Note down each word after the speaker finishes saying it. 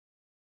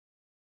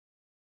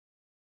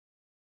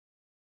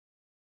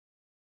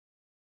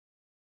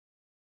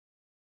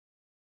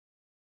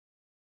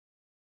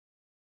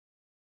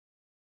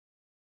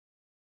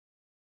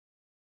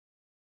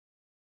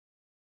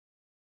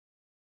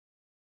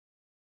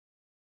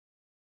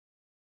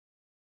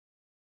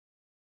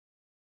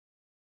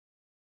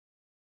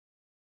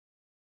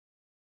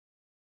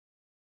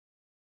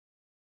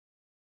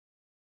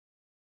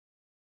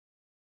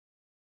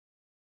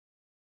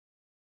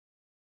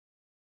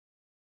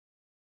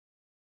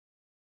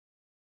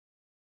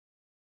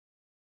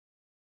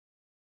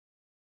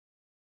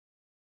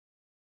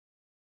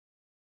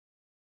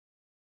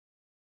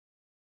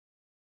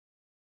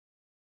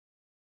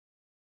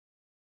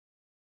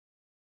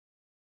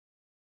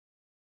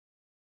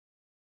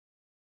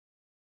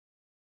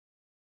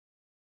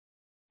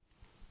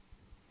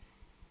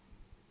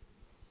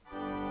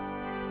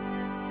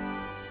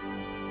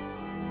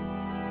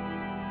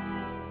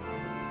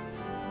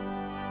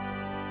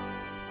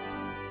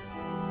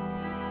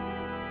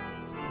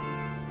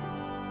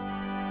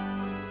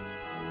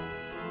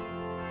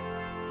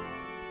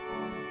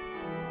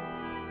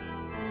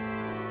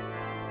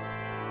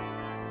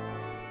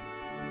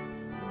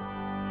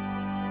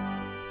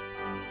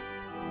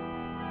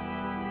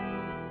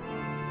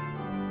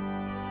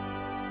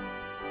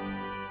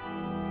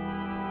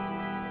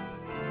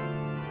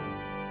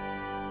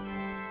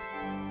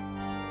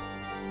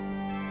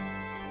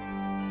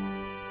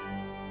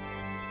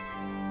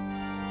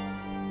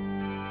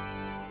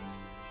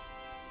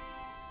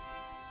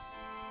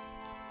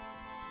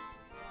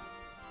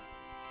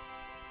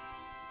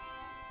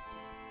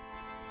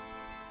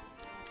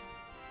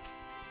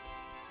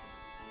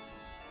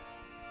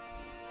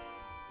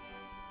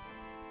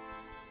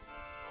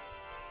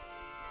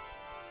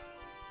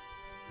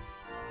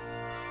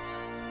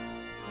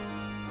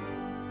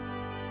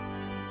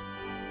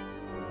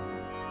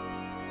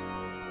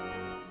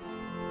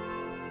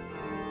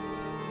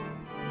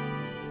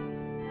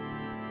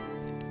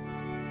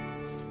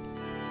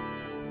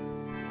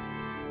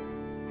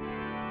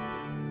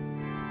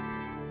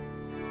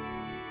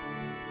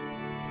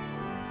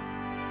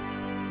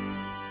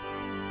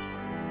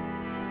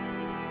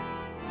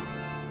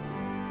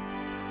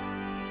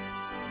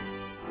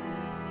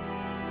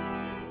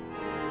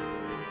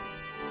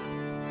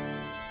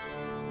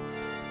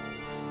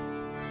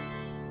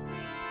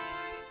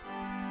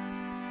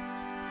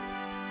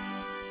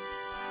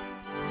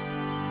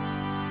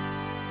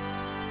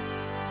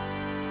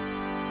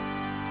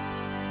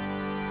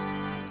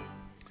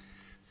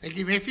Thank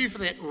you, Matthew, for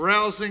that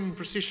rousing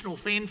processional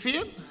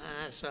fanfare.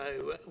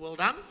 So well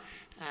done.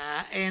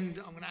 And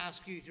I'm going to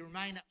ask you to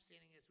remain up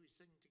standing as we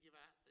sing together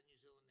the New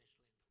Zealand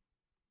National Anthem.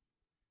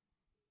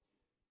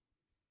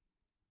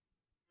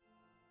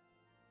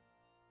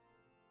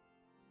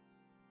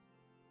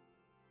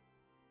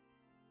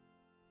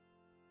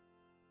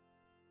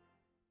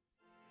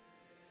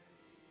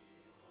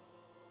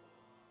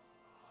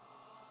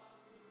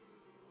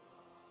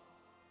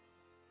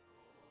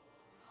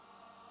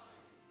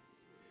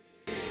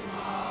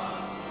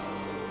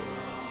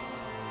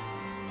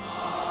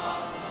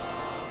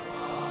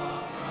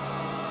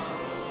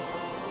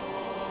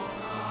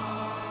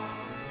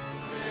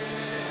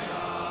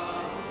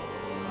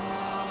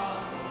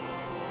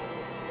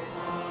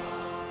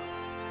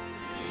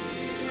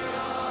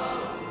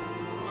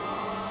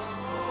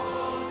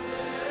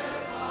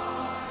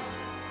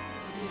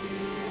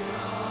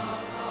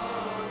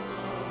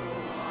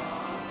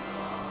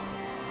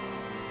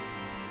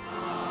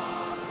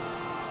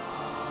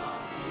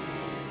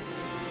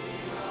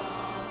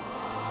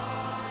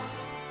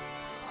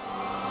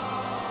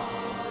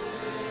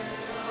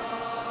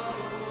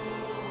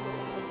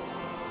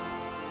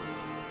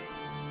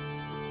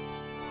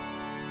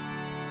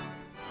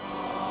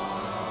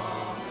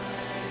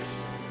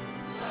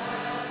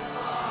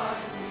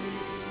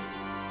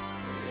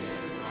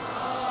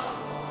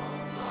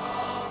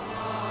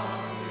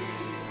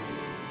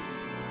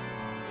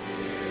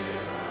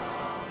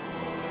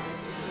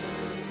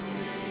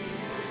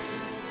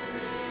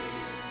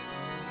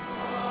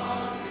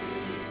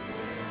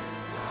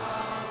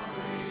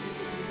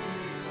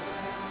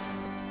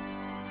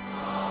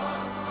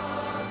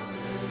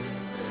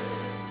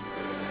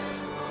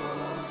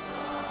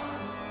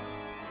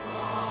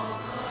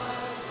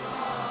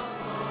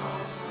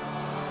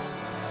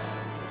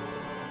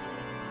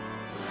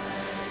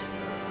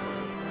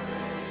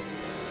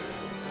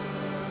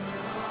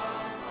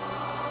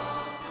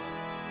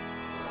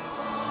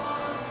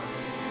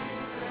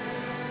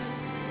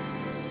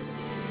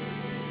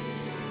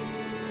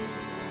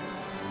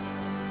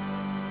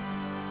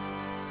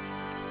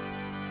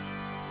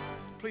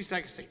 Please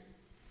take a seat.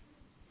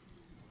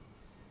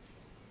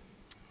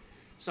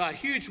 So a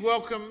huge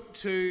welcome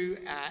to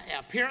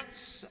our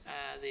parents,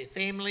 their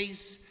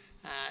families,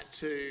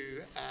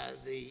 to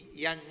the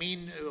young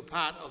men who are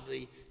part of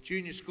the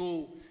junior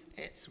school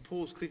at St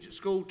Paul's Collegiate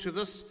School, to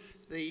this,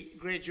 the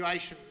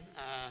graduation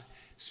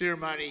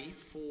ceremony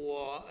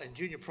and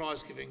junior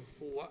prize giving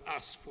for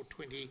us for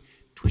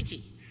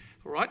 2020.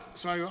 All right,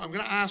 so I'm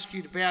going to ask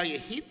you to bow your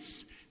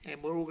heads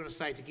and we're all going to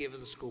say together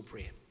the school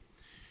prayer.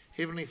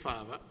 Heavenly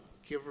Father,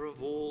 giver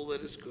of all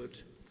that is good,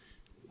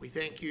 we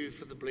thank you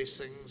for the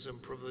blessings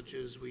and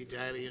privileges we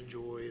daily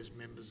enjoy as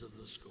members of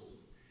the school.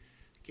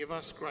 Give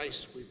us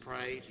grace, we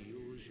pray, to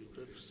use your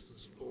gifts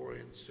and glory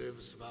in the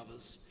service of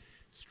others.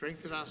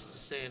 Strengthen us to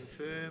stand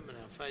firm in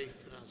our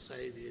faith in our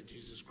Saviour,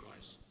 Jesus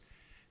Christ.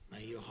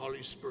 May your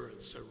Holy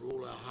Spirit so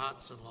rule our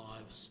hearts and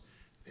lives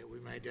that we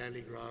may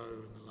daily grow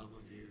in the love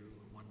of you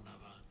and one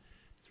another,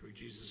 through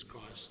Jesus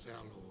Christ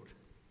our Lord.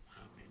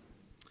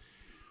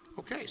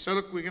 Okay, so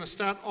look, we're going to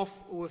start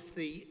off with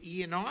the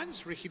Year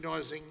 9s,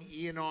 recognising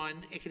Year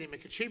 9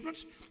 academic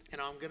achievement, and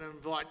I'm going to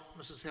invite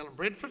Mrs Helen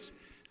Bradford,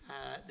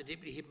 the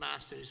Deputy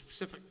Headmaster whose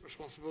specific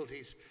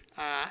responsibilities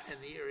are in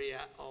the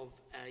area of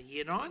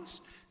Year 9s,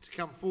 to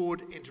come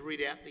forward and to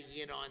read out the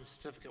Year 9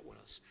 certificate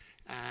winners.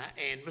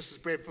 And Mrs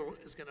Bradford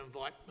is going to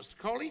invite Mr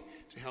Coley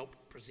to help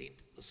present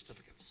the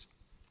certificates.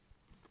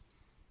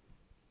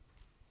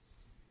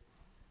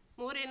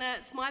 Morena,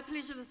 it's my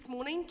pleasure this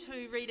morning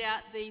to read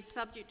out the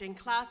subject and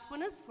class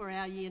winners for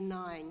our Year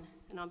 9.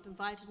 And I've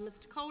invited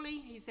Mr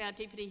Coley, he's our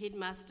Deputy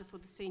Headmaster for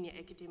the Senior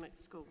Academic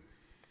School.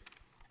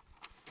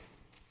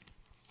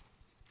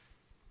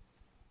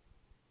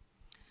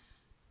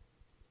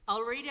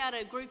 I'll read out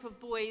a group of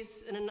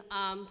boys in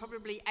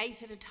probably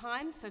 8 at a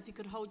time, so if you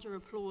could hold your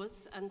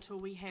applause until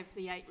we have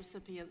the 8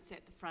 recipients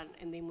at the front,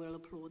 and then we'll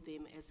applaud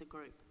them as a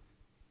group.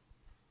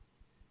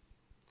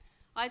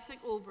 Isaac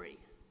Aubrey.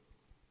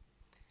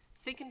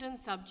 Second in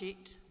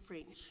subject,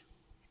 French.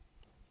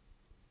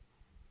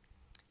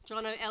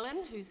 John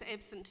O'Allen, who's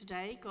absent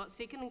today, got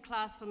second in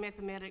class for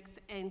mathematics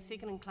and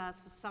second in class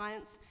for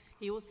science.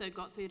 He also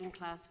got third in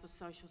class for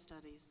social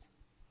studies.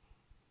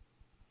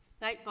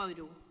 Nate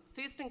Bodle,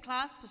 first in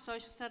class for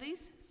social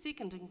studies,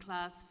 second in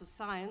class for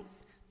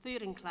science,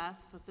 third in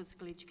class for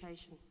physical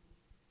education.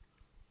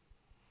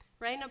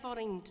 Raina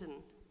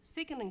Boddington,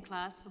 second in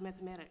class for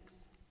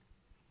mathematics.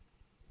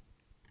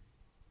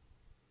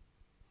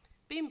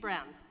 Ben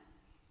Brown,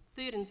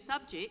 third in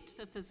subject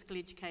for physical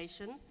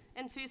education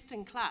and first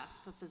in class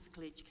for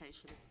physical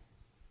education.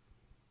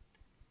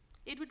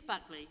 Edward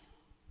Buckley,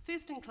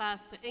 first in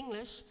class for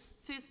English,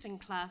 first in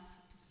class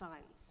for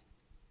science.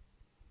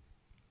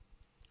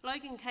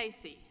 Logan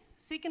Casey,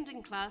 second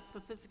in class for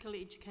physical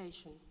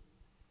education.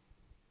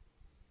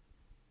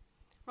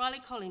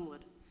 Riley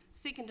Collingwood,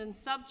 second in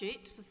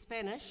subject for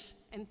Spanish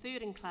and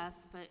third in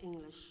class for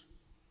English.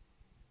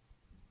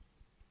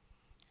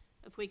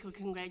 If we could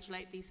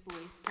congratulate these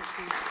boys.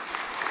 Thank you.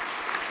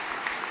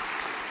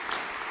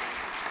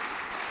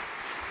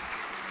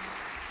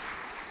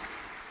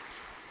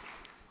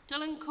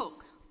 Dylan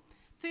Cook,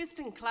 first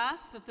in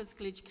class for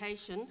physical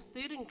education,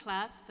 third in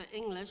class for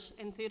English,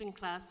 and third in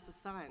class for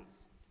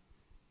science.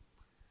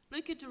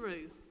 Luca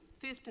Daru,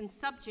 first in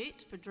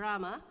subject for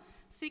drama,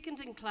 second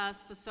in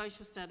class for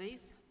social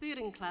studies, third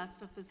in class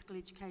for physical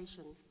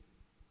education.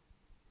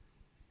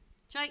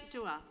 Jake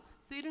Dua,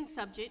 third in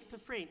subject for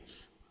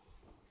French.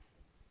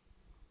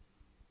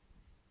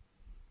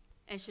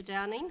 Asher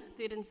Downing,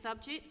 third in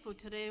subject for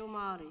Te Reo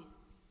Māori.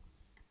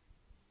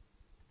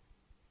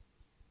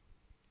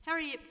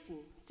 Harry Epson,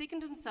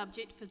 second in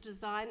subject for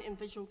design and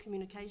visual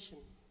communication.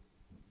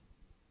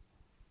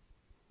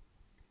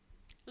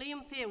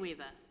 Liam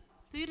Fairweather,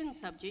 third in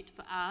subject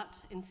for art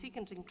and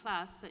second in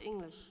class for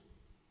English.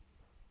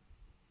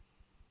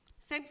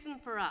 Samson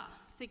Farrar,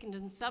 second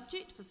in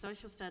subject for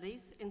social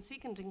studies and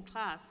second in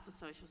class for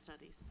social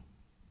studies.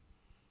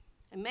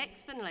 And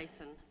Max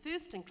Finlayson,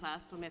 first in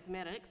class for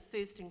mathematics,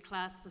 first in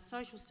class for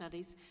social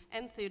studies,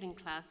 and third in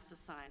class for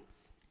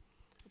science.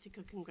 If you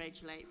could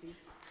congratulate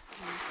these.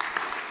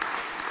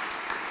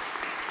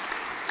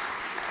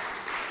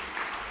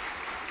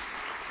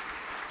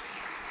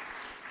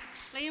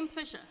 Liam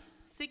Fisher,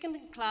 second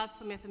in class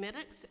for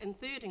mathematics and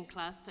third in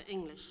class for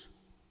English.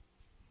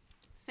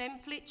 Sam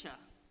Fletcher,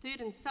 third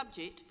in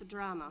subject for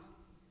drama.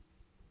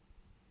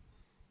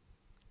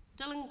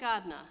 Dylan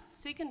Gardner,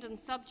 second in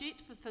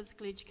subject for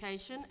physical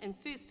education and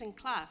first in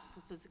class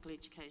for physical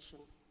education.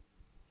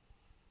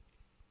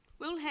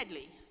 Will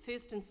Hadley,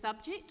 first in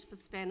subject for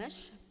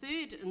Spanish,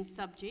 third in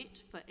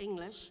subject for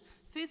English,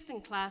 first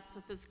in class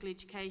for physical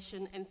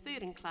education and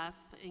third in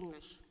class for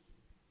English.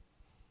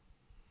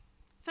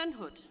 Finn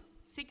Hood,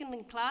 second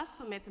in class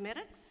for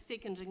mathematics,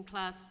 second in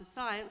class for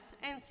science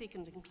and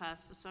second in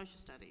class for social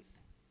studies.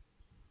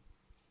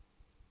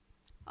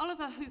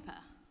 Oliver Hooper,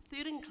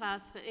 third in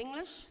class for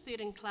English,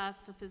 third in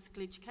class for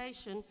physical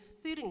education,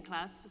 third in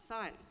class for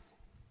science.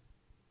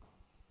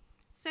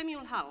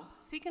 Samuel Hull,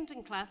 second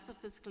in class for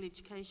physical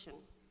education.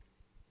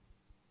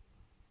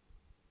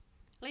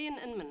 Leon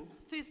Inman,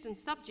 first in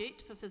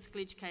subject for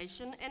physical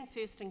education and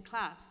first in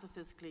class for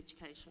physical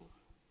education.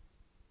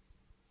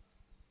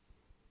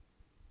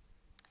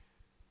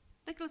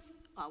 Nicholas,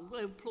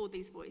 we'll applaud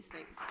these boys,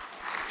 thanks.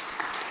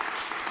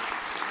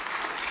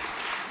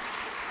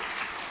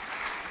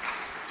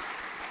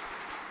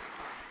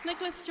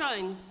 Nicholas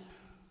Jones,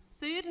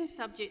 third in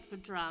subject for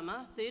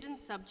drama, third in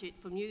subject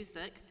for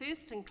music,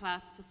 first in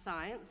class for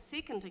science,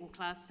 second in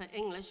class for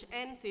English,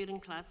 and third in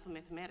class for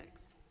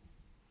mathematics.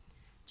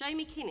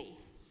 Jamie Kenny,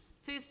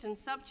 first in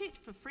subject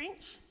for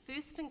French,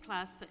 first in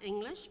class for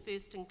English,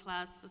 first in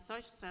class for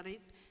social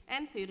studies,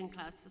 and third in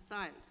class for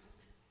science.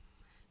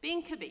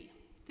 Ben Kibbe,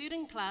 third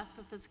in class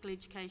for physical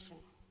education.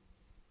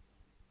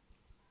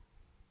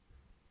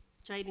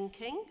 Jaden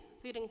King,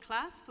 third in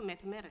class for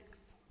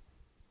mathematics.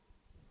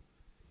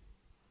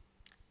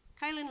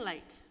 Kaylin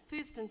Lake,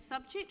 first in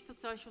subject for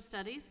social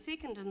studies,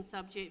 second in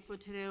subject for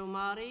Te Reo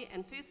Māori,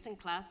 and first in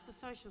class for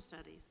social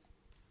studies.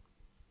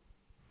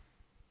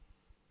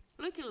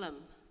 Luca Lim,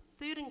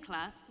 third in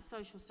class for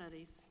social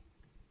studies.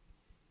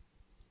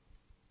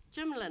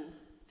 Jim Lin,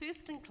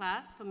 first in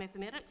class for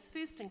mathematics,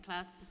 first in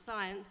class for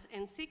science,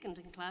 and second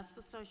in class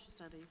for social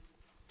studies.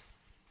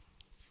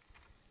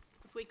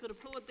 If we could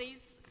applaud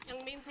these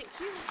young men, thank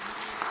you.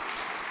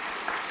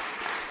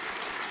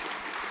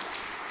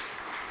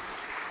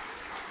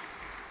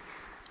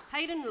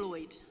 Hayden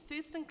Lloyd,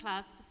 first in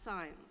class for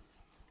science.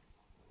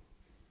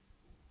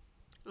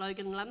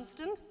 Logan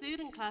Lumsden, third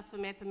in class for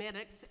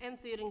mathematics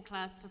and third in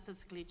class for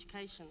physical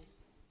education.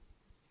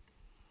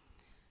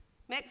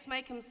 Max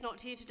Makeham's not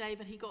here today,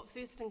 but he got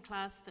first in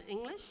class for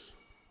English.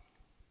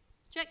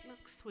 Jack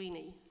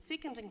McSweeney,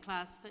 second in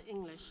class for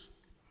English.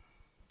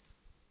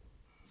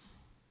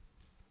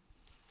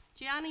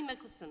 Gianni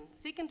Mickelson,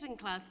 second in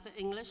class for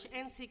English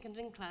and second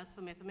in class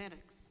for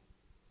mathematics.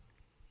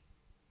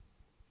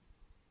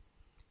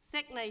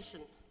 Zach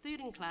Nation,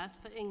 third in class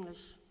for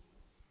English.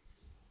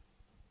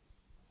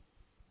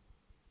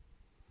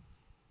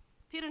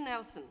 Peter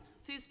Nelson,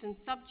 first in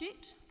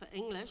subject for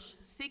English,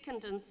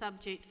 second in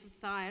subject for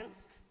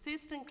science,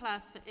 first in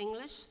class for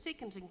English,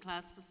 second in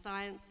class for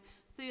science,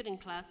 third in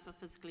class for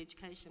physical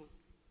education.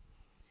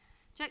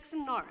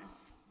 Jackson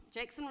Norris.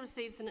 Jackson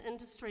receives an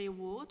industry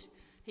award.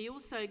 He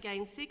also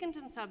gained second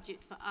in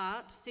subject for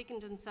art,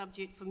 second in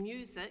subject for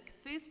music,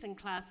 first in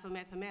class for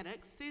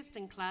mathematics, first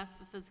in class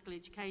for physical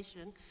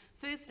education,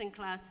 first in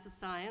class for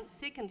science,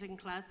 second in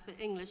class for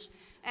English,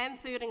 and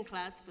third in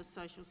class for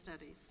social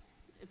studies.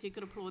 If you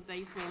could applaud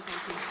these men,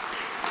 thank you.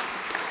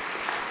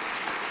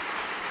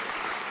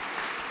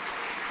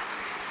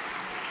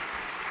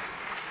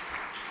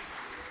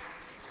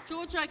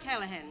 George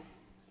O'Callaghan,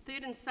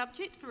 third in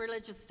subject for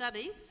religious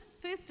studies,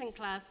 first in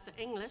class for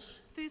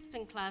English, first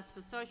in class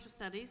for social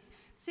studies,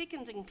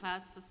 second in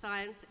class for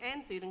science,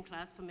 and third in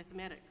class for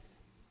mathematics.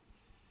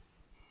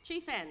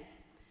 Chief Ann,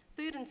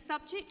 third in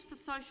subject for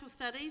social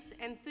studies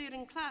and third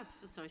in class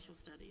for social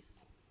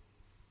studies.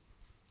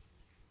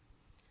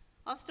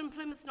 Austin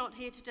Plym is not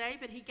here today,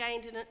 but he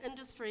gained an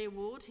industry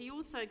award. He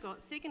also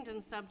got second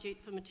in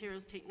subject for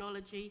materials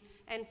technology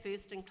and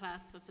first in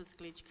class for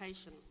physical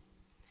education.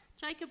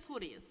 Jacob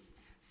Porteous,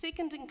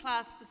 second in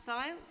class for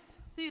science,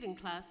 third in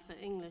class for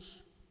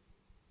English.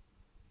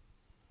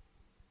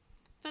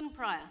 Finn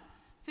Pryor,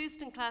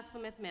 first in class for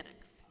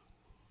mathematics.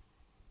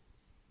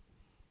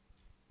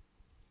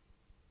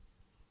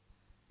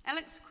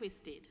 Alex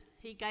Quested,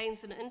 he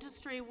gains an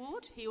industry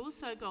award. He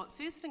also got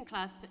first in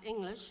class for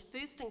English,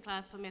 first in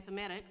class for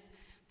mathematics,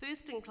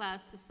 first in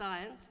class for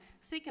science,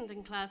 second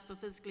in class for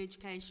physical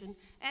education,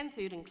 and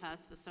third in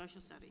class for social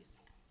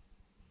studies.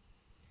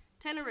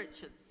 Tanner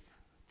Richards,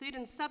 third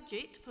in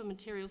subject for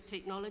materials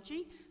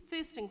technology,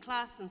 first in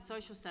class in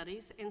social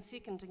studies, and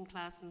second in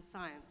class in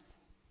science.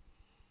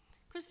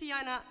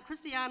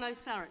 Cristiano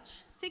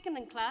Saric, second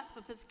in class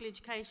for physical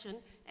education,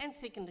 and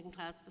second in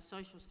class for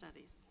social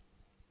studies.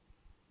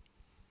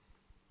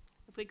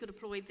 If we could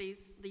applaud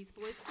these boys,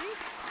 please.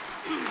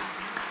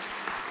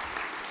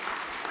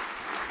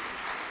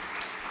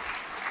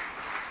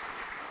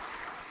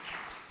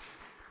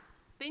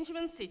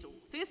 Benjamin Settle,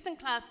 first in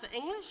class for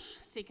English,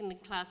 second in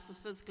class for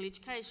physical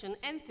education,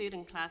 and third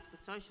in class for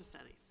social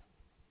studies.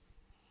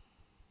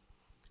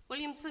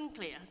 William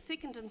Sinclair,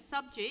 second in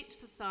subject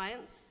for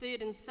science,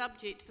 third in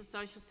subject for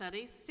social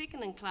studies,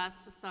 second in class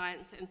for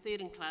science, and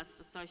third in class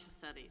for social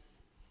studies.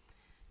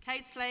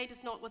 Kate Slade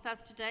is not with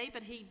us today,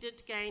 but he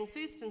did gain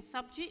first in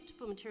subject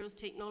for materials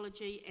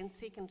technology and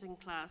second in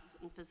class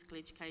in physical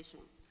education.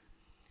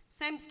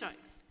 Sam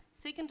Stokes,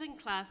 second in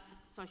class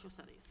social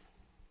studies.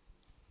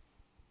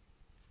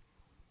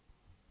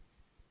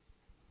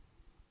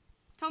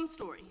 Tom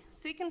Story,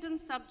 second in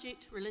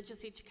subject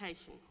religious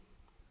education.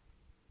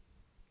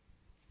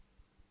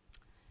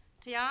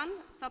 Tian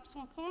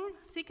Sapsompon,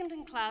 second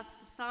in class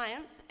for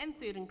science and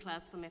third in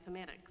class for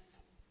mathematics.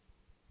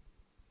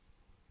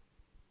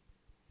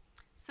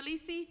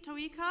 Salisi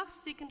Toika,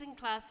 second in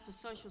class for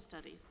social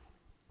studies.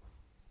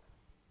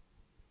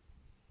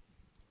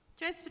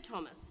 Jasper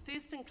Thomas,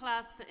 first in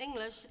class for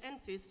English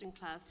and first in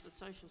class for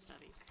social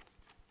studies.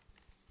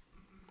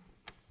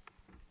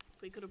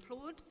 If we could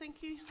applaud,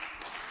 thank you.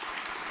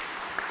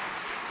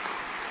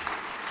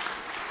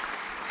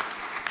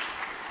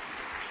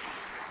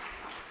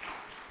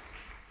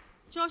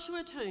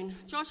 Joshua Toon.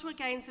 Joshua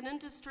gains an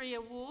industry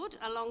award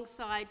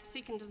alongside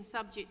second in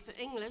subject for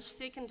English,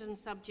 second in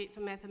subject for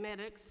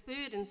mathematics,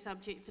 third in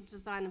subject for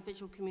design and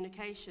visual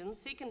communication,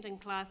 second in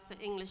class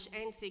for English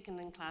and second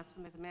in class for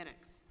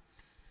mathematics.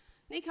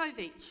 Nico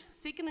Veach,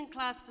 second in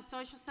class for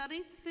social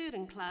studies, third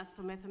in class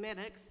for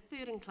mathematics,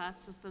 third in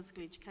class for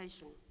physical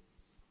education.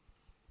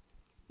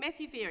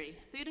 Matthew Berry,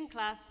 third in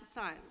class for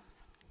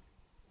science.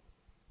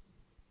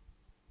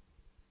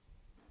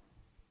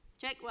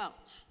 Jack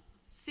Welch,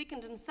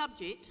 second in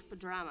subject for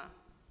drama.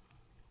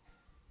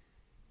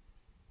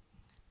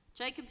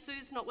 Jacob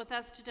Sue's not with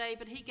us today,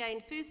 but he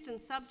gained first in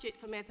subject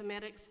for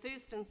mathematics,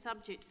 first in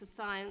subject for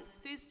science,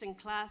 first in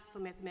class for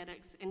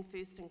mathematics, and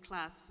first in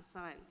class for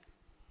science.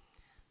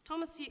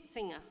 Thomas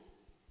Singer.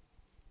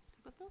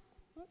 With us?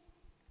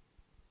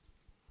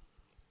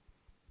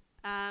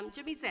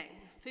 Jimmy Zhang,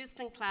 first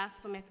in class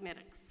for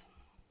mathematics.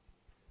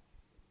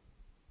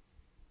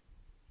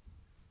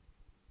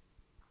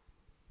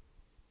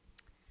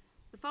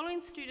 The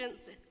following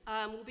students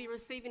will be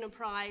receiving a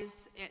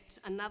prize at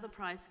another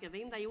prize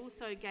giving. They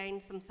also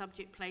gained some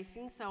subject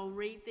placings, so I'll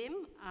read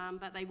them,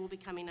 but they will be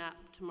coming up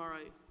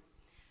tomorrow.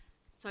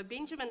 So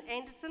Benjamin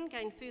Anderson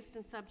gained first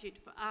in subject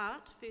for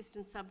art, first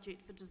in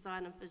subject for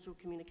design and visual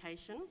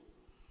communication.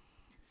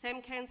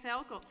 Sam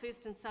Cansell got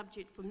first in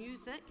subject for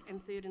music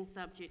and third in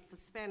subject for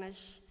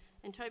Spanish.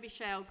 And Toby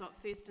Shale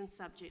got first in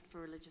subject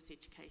for religious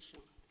education.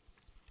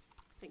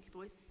 Thank you,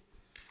 boys.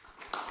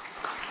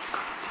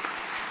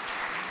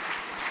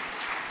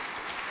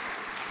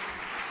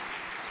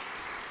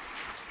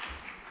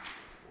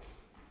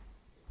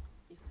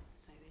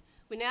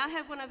 We now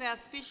have one of our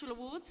special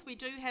awards. We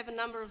do have a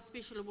number of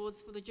special awards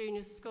for the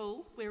junior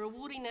school. We're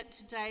awarding it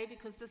today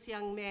because this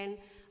young man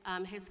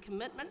has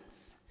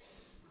commitments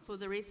for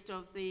the rest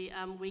of the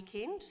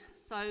weekend.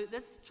 So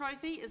this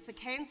trophy is the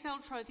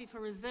Cansell Trophy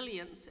for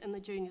Resilience in the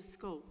junior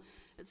school.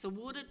 It's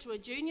awarded to a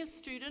junior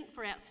student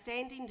for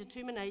outstanding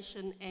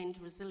determination and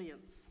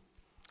resilience.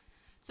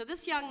 So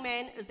this young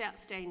man is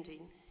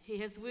outstanding. He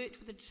has worked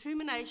with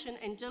determination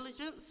and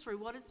diligence through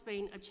what has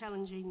been a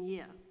challenging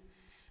year.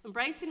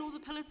 Embracing all the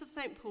pillars of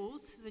St.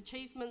 Paul's, his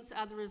achievements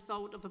are the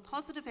result of a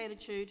positive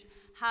attitude,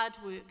 hard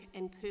work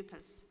and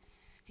purpose.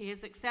 He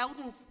has excelled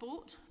in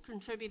sport,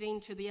 contributing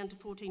to the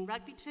under-14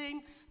 rugby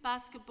team,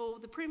 basketball,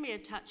 the Premier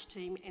Touch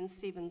team and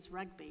Sevens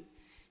rugby.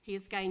 He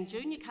has gained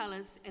junior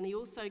colours and he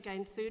also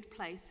gained third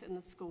place in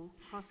the school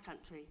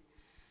cross-country.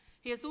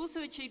 He has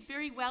also achieved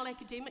very well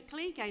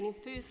academically, gaining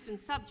first in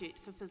subject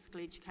for physical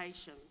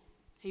education.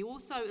 He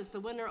also is the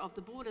winner of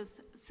the Borders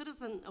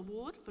Citizen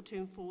Award for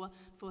Term 4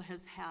 for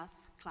his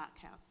house, Clark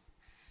House.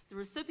 The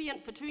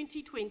recipient for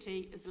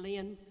 2020 is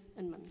Liam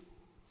Inman.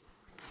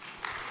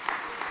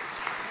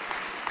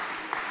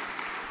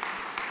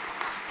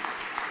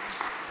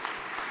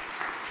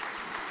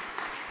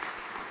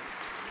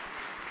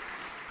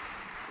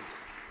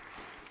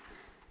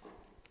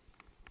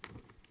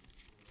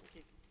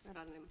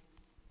 Taranema.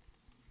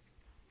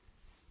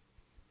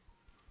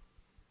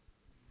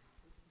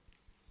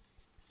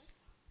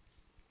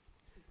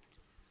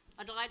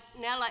 I'd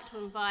now like to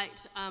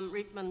invite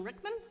Reverend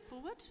Rickman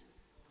forward.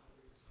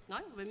 No,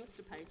 we missed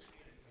a page.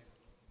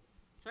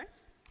 Sorry?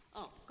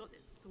 Oh, got that.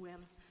 So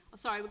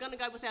sorry, we're going to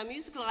go with our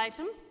musical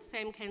item,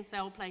 Sam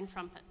Cansell playing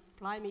trumpet,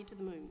 Fly Me to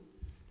the Moon.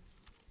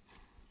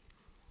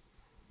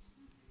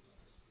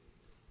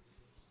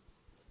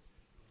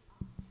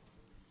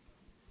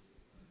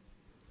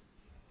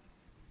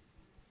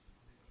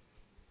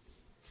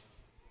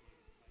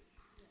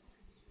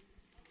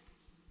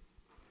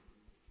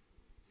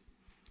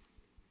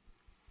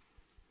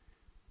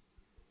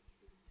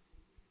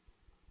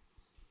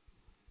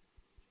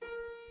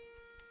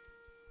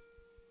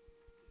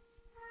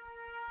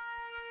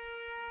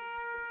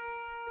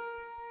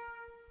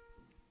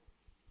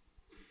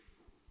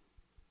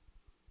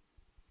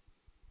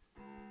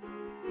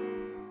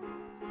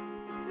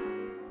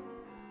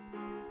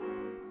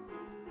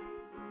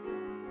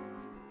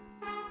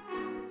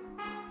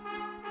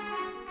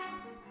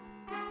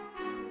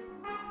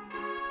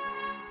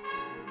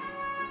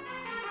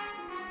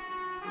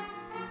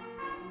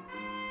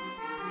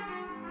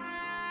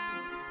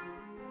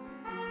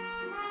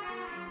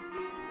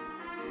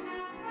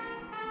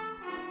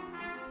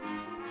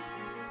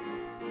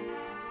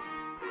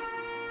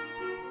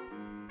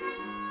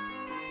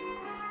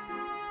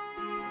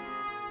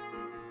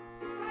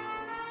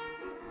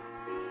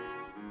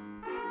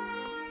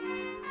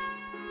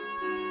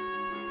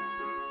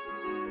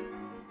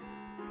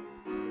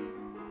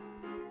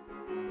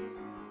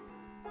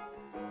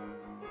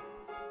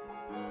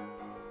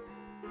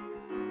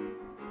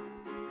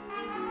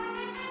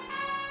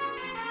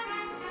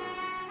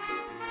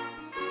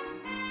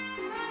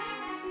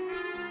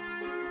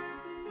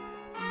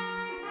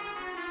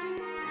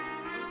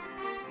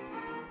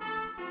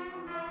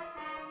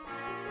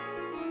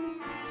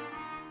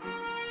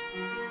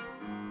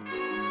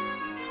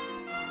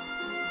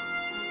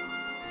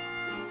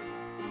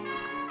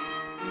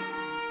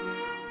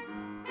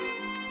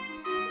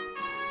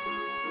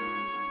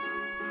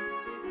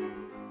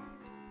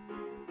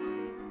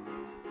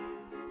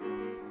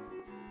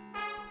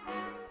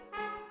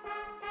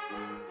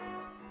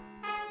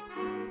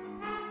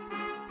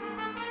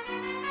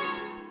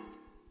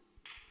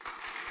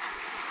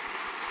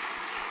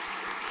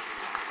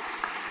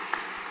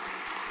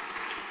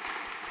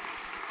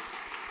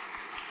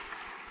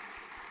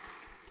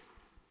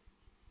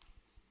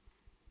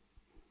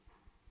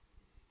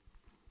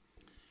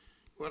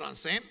 Well done,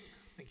 Sam.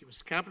 Thank you,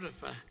 Mr. Carpenter,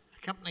 for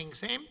accompanying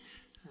Sam.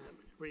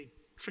 Really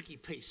tricky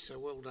piece, so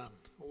well done.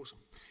 Awesome.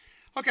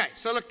 Okay,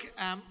 so look,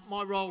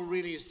 my role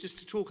really is just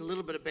to talk a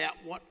little bit about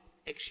what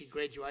actually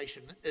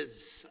graduation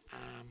is.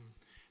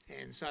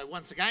 And so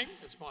once again,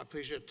 it's my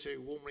pleasure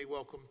to warmly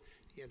welcome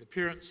the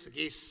parents, the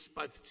guests,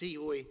 both the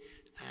Tioi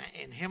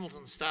and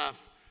Hamilton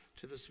staff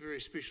to this very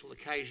special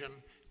occasion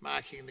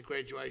marking the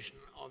graduation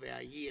of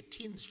our Year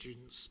 10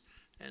 students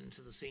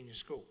into the senior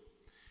school.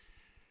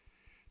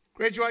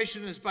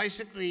 Graduation is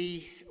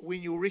basically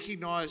when you're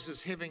recognised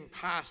as having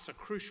passed a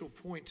crucial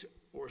point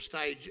or a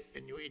stage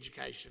in your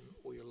education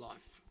or your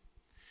life,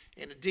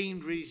 and are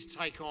deemed ready to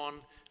take on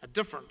a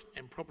different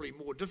and probably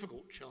more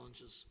difficult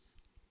challenges.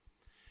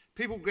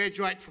 People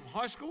graduate from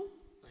high school,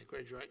 they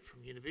graduate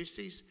from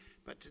universities,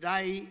 but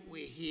today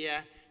we're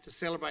here to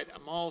celebrate a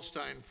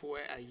milestone for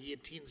our Year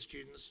 10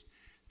 students,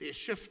 their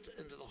shift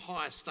into the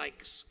higher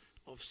stakes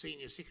of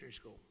senior secondary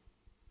school.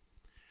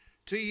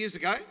 2 years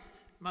ago,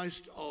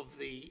 most of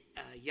the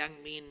young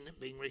men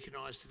being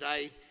recognised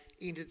today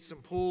entered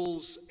St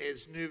Paul's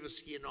as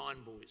nervous Year 9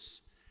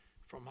 boys,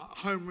 from a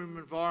homeroom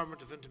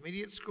environment of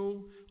intermediate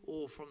school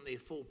or from their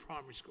full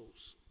primary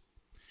schools.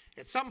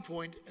 At some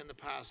point in the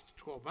past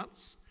 12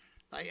 months,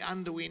 they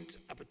underwent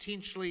a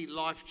potentially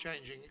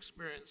life-changing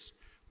experience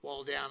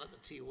while down at the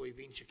Tioi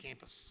Venture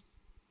campus.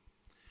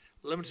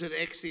 Limited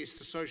access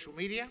to social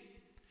media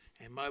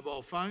and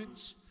mobile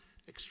phones,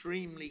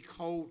 extremely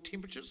cold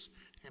temperatures,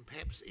 and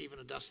perhaps even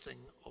a dusting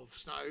of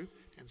snow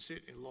and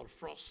certainly a lot of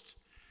frost.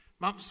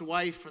 Months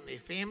away from their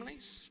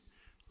families,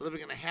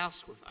 living in a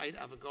house with 8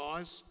 other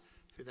guys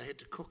who they had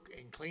to cook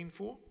and clean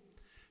for.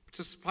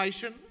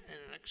 Participation in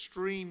an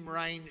extreme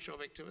range of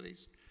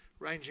activities,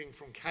 ranging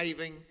from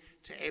caving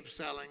to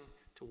abseiling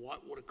to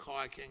whitewater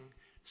kayaking,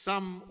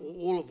 some or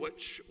all of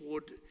which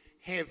would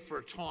have for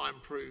a time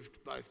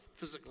proved both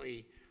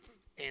physically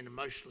and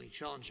emotionally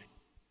challenging.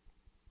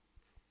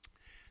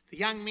 The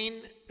young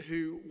men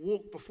who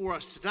walk before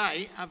us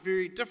today are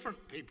very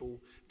different people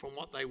from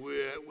what they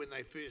were when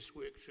they first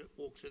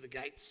walked through the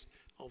gates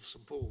of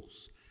St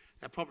Paul's.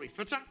 They're probably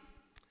fitter,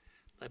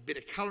 they have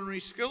better culinary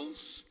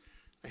skills,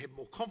 they have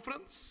more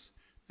confidence,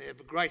 they have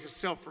a greater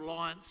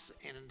self-reliance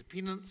and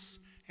independence,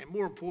 and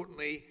more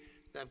importantly,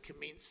 they've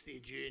commenced their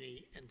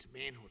journey into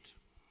manhood.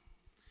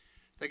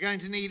 They're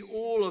going to need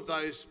all of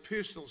those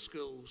personal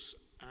skills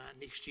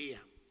next year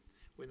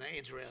when they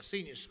enter our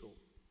senior school.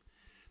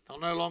 They'll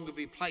no longer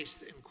be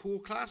placed in core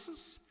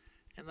classes,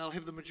 and they'll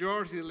have the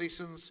majority of the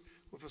lessons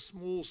with a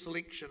small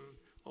selection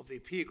of their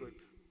peer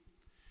group.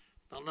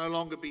 They'll no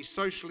longer be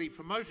socially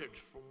promoted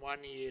from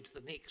one year to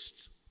the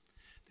next.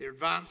 Their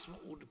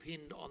advancement will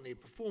depend on their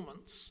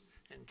performance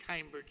in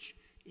Cambridge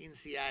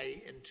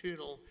NCA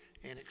internal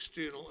and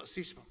external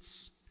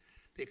assessments.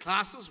 Their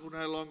classes will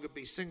no longer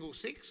be single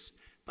sex,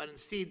 but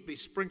instead be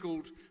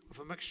sprinkled with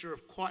a mixture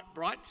of quite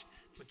bright,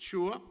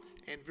 mature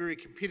and very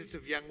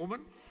competitive young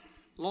women.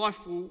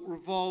 Life will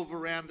revolve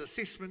around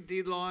assessment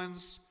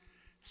deadlines,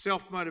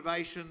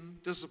 self-motivation,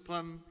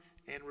 discipline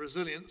and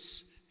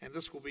resilience, and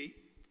this will be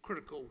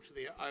critical to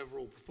their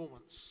overall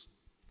performance.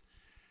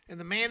 And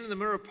the Man in the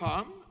Mirror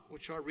poem,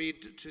 which I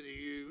read to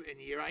you in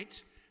Year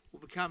 8, will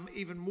become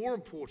even more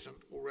important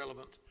or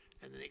relevant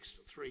in the next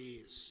 3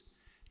 years.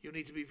 You'll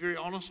need to be very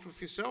honest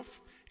with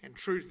yourself and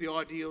true to the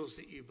ideals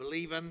that you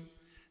believe in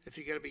if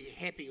you're going to be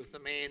happy with the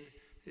man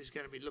who's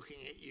going to be looking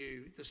at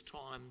you this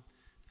time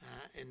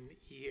in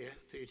Year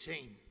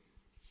 13.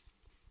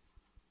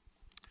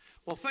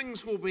 Well,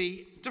 things will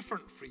be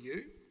different for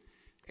you,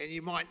 and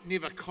you might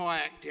never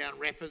kayak down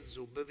rapids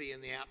or bivvy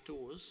in the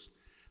outdoors.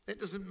 That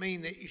doesn't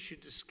mean that you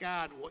should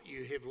discard what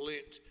you have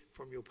learnt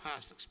from your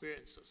past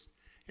experiences.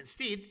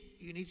 Instead,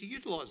 you need to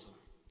utilise them,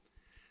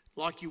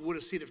 like you would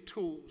a set of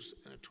tools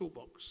in a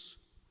toolbox.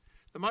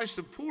 The most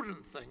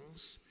important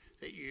things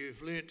that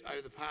you've learnt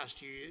over the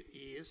past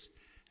years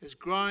is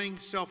growing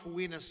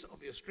self-awareness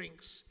of your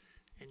strengths,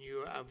 and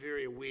you are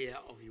very aware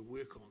of your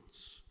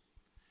work-ons.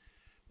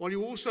 While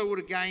you also would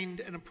have gained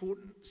an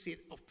important set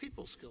of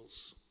people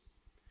skills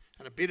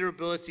and a better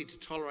ability to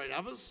tolerate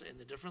others and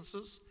their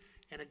differences,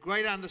 and a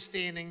great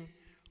understanding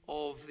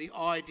of the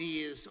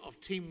ideas of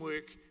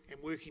teamwork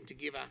and working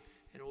together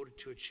in order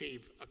to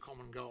achieve a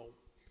common goal.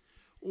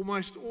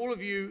 Almost all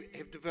of you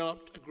have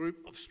developed a group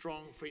of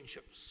strong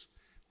friendships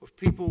with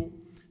people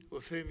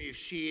with whom you've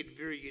shared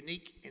very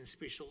unique and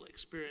special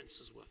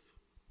experiences with.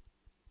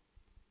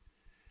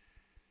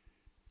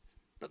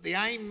 But the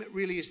aim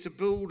really is to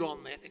build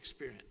on that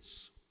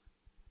experience.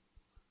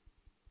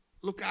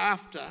 Look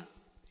after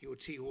your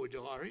Tihoi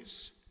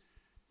diaries,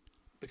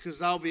 because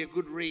they'll be a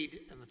good read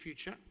in the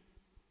future,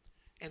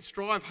 and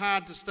strive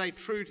hard to stay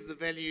true to the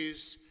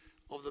values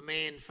of the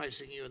man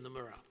facing you in the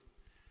mirror,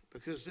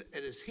 because it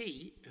is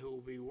he who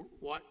will be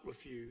right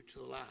with you to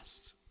the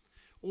last.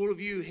 All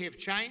of you have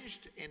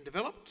changed and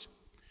developed,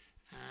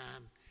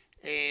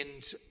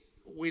 and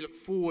we look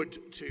forward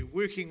to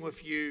working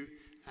with you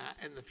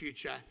in the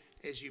future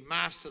as you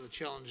master the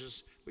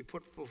challenges we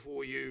put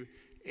before you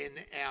in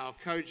our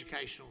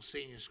co-educational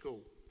senior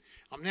school.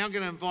 I'm now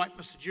going to invite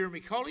Mr.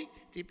 Jeremy Coley,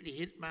 Deputy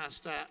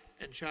Headmaster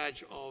in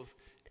charge of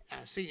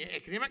senior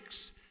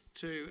academics,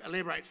 to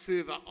elaborate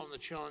further on the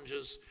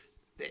challenges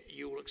that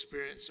you will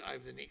experience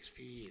over the next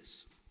few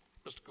years.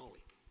 Mr. Coley.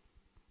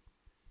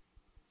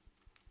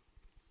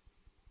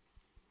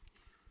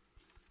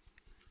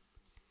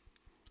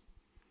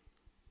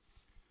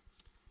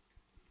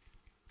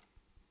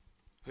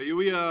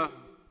 Heiuia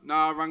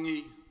nā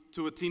rangi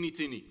tua tini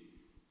tini.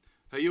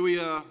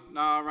 Heiuia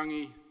nā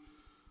rangi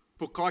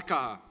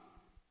pokaikaha.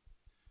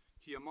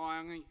 Kia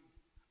maiangi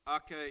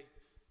ake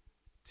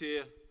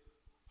te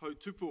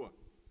hautupua.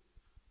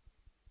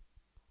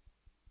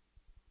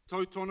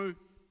 Tautonu,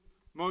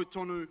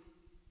 mautonu,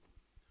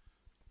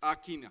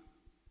 ākina.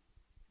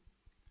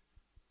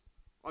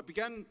 I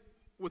began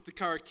with the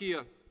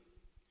karakia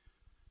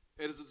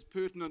as it's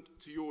pertinent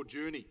to your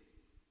journey.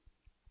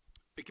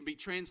 It can be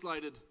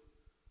translated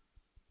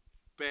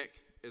back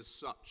as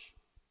such.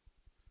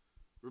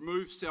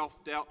 Remove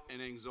self-doubt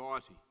and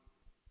anxiety,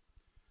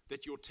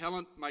 that your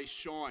talent may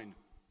shine,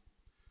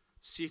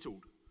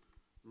 settled,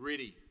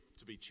 ready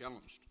to be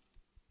challenged.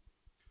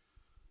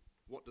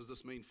 What does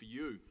this mean for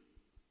you?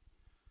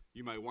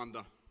 You may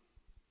wonder.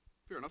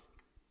 Fair enough.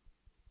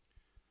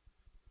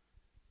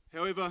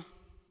 However,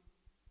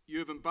 you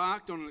have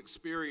embarked on an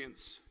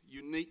experience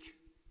unique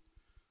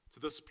to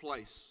this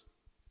place,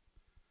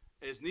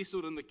 as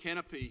nestled in the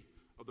canopy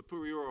of the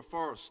Pureura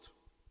forest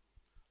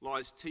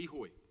lies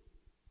Tihoi,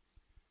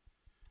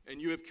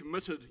 and you have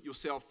committed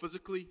yourself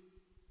physically,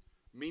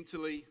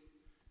 mentally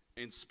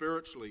and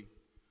spiritually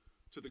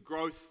to the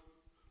growth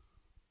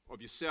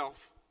of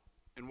yourself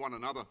and one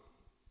another.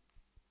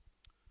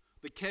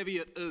 The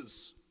caveat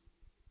is,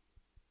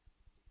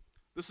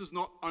 this is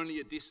not only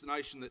a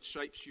destination that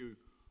shapes you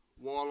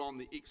while on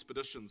the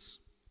expeditions,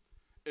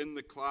 in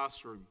the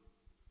classroom,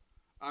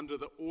 under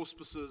the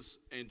auspices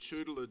and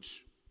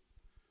tutelage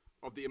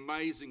of the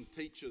amazing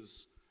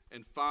teachers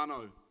and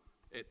whānau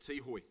at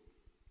Tihoi.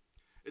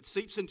 It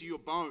seeps into your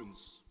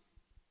bones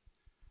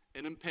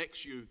and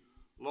impacts you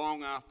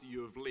long after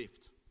you have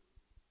left.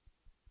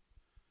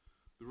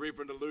 The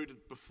Reverend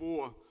alluded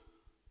before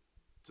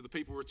to the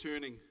people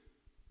returning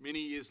many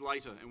years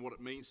later and what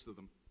it means to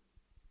them.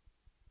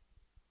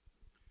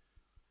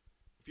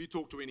 If you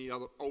talk to any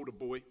other older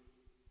boy,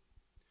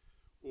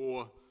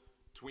 or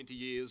 20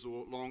 years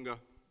or longer,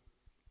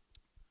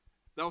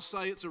 they'll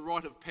say it's a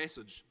rite of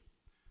passage.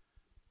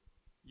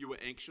 You were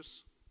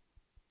anxious,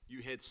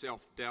 you had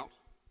self-doubt,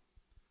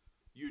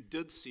 you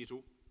did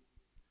settle,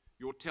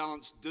 your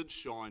talents did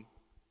shine,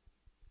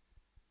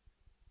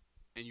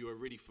 and you are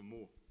ready for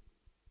more.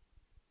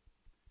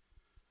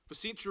 For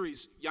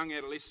centuries, young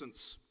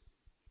adolescents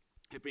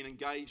have been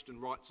engaged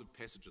in rites of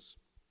passages.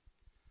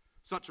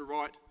 Such a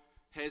rite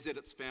has at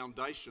its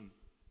foundation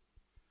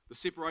the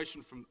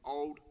separation from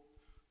old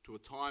to a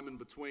time in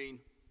between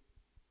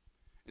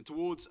and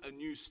towards a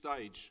new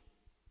stage.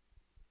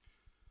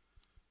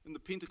 In the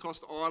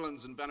Pentecost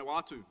Islands in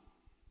Vanuatu,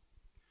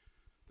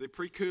 the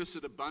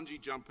precursor to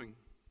bungee jumping,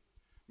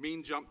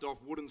 men jumped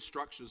off wooden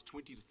structures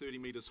 20 to 30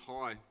 metres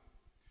high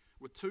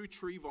with 2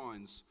 tree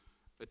vines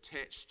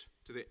attached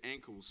to their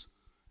ankles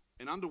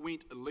and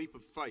underwent a leap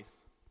of faith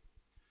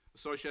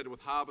associated with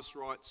harvest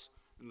rites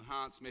and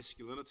enhanced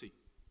masculinity.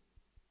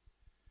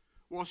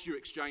 Whilst you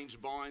exchange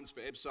vines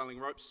for abseiling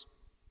ropes,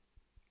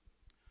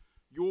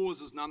 yours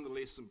is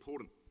nonetheless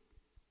important.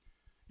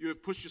 You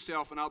have pushed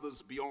yourself and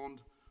others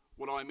beyond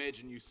what I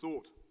imagine you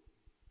thought.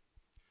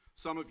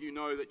 Some of you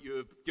know that you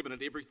have given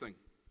it everything.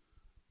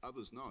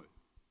 Others know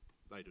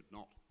they did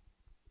not.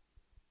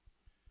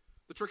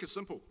 The trick is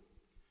simple.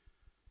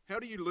 How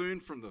do you learn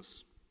from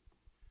this?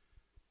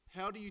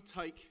 How do you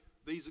take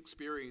these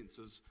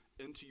experiences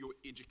into your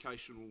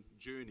educational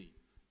journey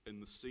in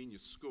the senior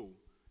school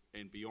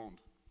and beyond?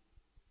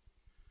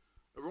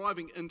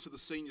 Arriving into the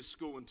senior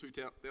school in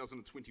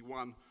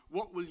 2021,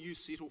 what will you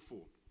settle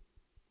for?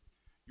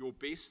 Your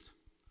best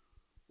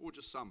or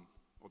just some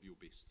of your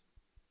best?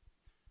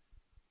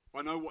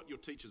 I know what your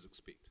teachers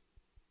expect.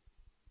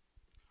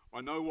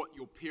 I know what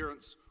your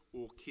parents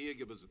or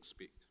caregivers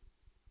expect.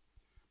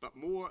 But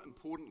more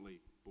importantly,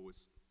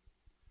 boys,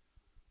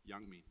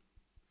 young men,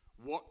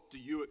 what do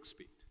you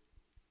expect?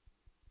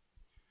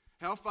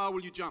 How far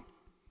will you jump?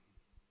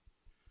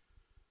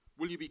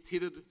 Will you be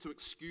tethered to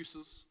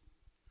excuses?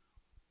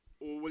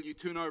 Or will you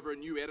turn over a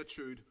new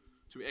attitude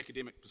to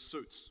academic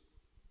pursuits?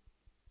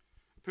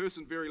 A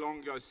person very long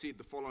ago said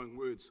the following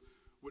words,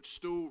 which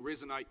still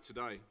resonate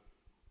today.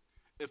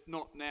 If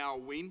not now,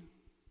 when?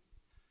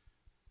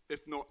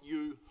 If not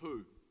you,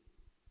 who?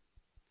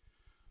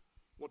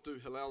 What do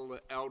Hillel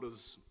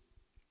Elder's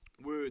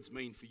words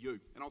mean for you?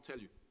 And I'll tell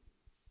you.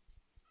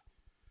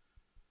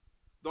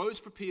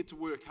 Those prepared to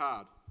work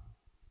hard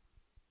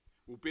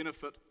will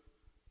benefit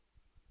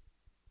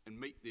and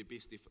meet their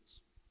best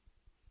efforts.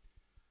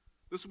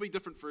 This will be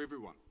different for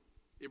everyone.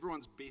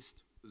 Everyone's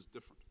best is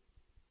different.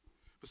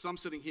 For some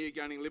sitting here,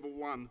 gaining level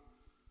 1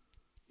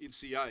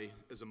 NCA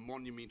is a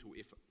monumental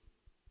effort,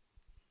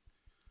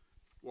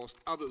 whilst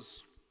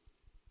others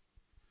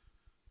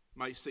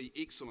may see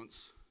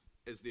excellence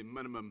as their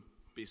minimum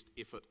best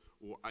effort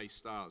or A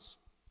stars.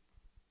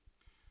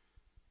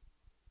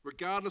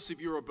 Regardless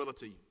of your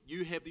ability,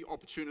 you have the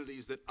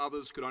opportunities that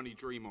others could only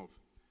dream of.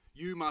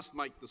 You must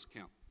make this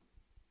count.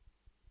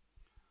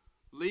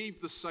 Leave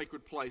this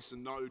sacred place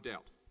in no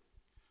doubt.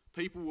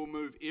 People will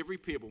move every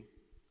pebble,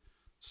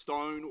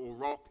 stone or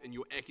rock in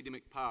your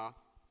academic path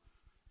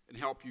and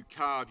help you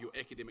carve your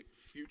academic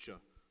future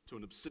to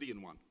an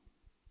obsidian one.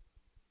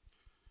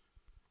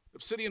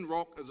 Obsidian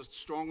rock is a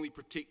strongly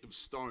protective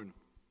stone.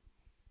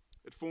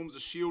 It forms a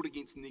shield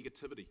against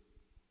negativity.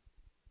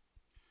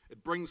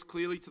 It brings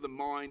clarity to the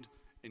mind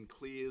and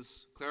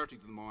clears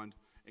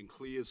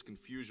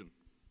confusion.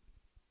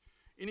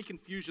 Any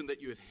confusion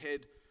that you have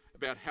had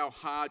about how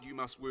hard you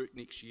must work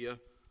next year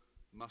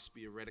must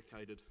be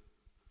eradicated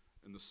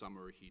in the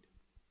summer ahead.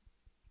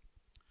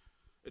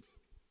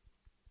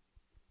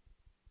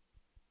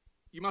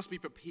 You must be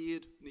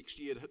prepared next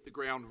year to hit the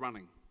ground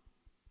running.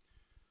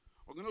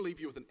 I'm going to leave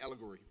you with an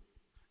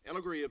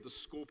allegory of the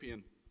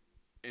scorpion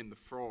and the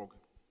frog.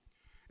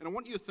 And I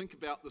want you to think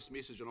about this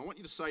message, and I want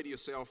you to say to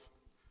yourself,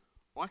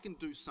 I can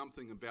do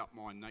something about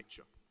my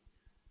nature.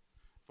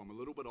 If I'm a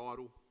little bit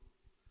idle,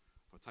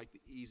 if I take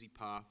the easy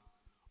path,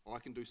 I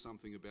can do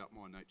something about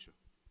my nature.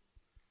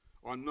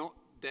 I'm not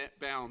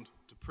bound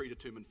to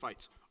predetermined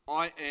fates.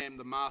 I am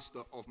the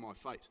master of my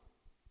fate.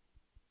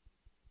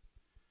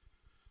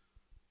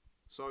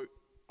 So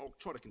I'll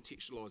try to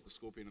contextualise the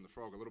scorpion and the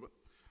frog a little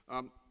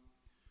bit.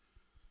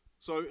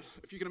 So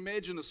if you can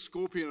imagine a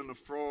scorpion and a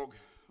frog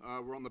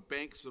were on the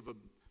banks of a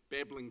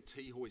babbling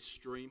Tihoe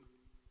stream,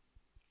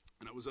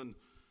 and it was in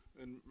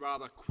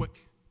rather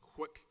quick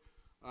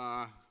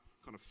kind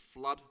of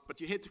flood,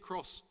 but you had to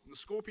cross. And the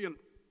scorpion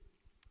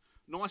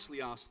nicely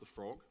asked the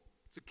frog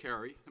to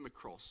carry him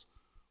across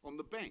on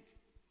the bank.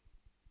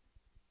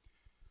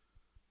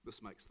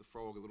 This makes the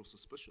frog a little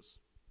suspicious.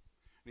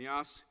 And he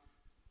asks,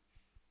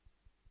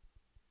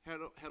 how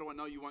do I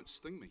know you won't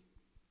sting me?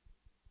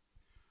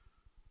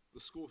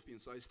 The scorpion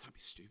says, don't be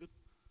stupid,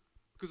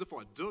 because if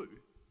I do,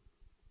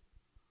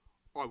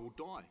 I will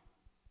die.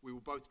 We will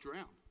both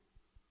drown.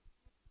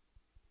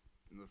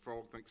 And the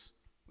frog thinks,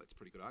 that's a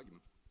pretty good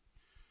argument.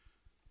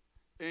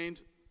 And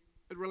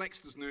it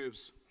relaxed his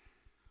nerves.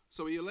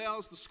 So he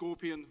allows the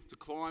scorpion to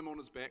climb on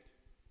his back,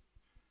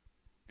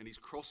 and he's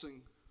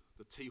crossing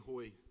the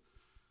Tihoe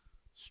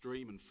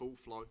stream in full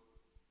flow.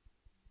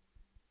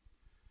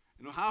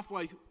 And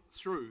halfway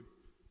through,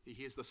 he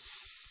hears the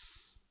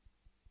sss,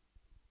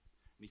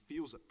 and he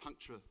feels it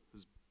puncture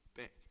his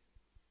back.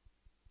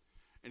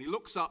 And he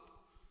looks up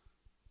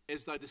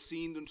as they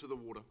descend into the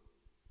water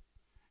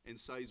and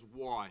says,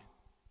 why?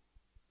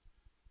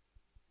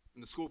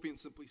 And the scorpion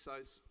simply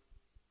says,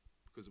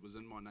 because it was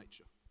in my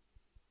nature.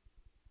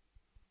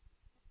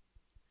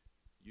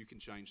 You can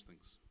change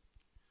things.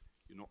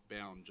 You're not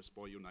bound just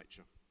by your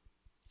nature.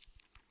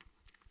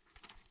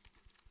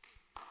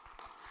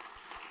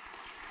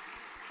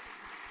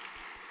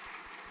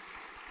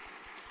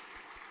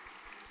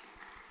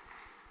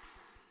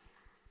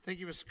 Thank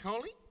you, Mr.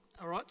 Coley.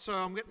 All right, so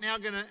I'm now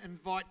going to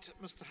invite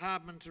Mr.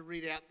 Hardman to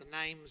read out the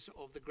names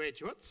of the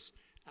graduates.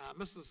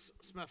 Mrs.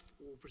 Smith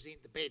will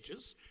present the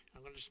badges.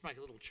 I'm going to just make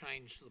a little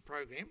change to the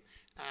program,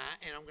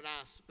 and I'm going to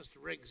ask Mr.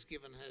 Riggs,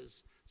 given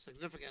his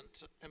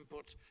significant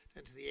input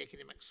into the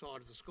academic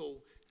side of the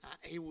school,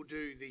 he will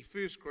do the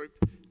first group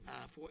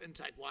for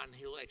intake 1.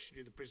 He'll actually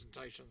do the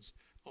presentations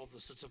of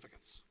the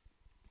certificates.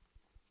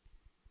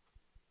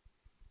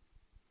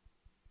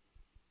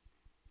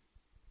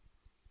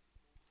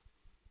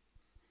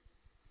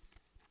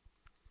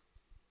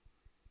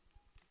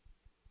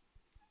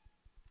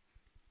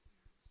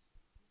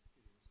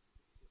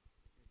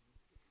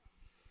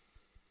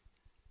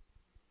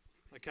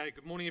 Okay,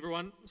 good morning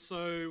everyone.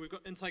 So we've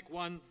got intake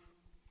 1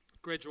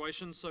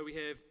 graduation. So we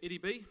have Eddie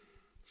B,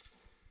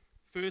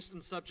 first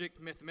in subject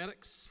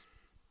mathematics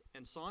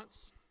and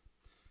science,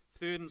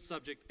 third in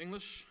subject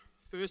English,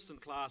 first in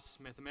class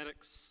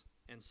mathematics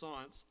and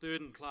science,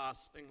 third in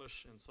class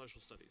English and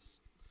social studies.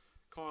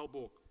 Kyle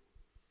Bork.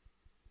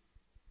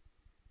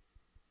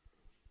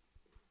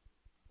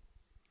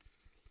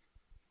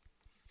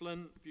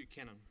 Flynn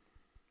Buchanan,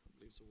 I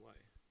believe is away.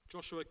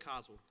 Joshua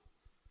Karswell,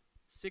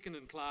 second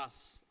in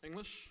class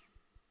English.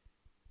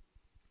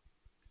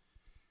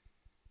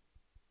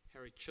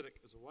 Harry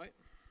Chittick is away.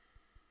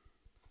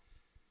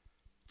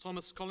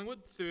 Thomas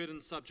Collingwood, third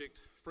in subject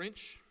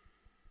French.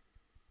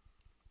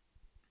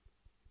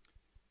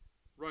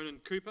 Ronan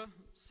Cooper,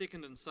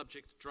 second in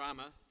subject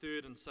drama,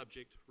 third in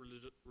subject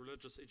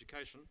religious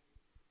education.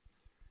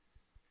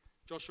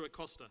 Joshua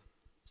Costa,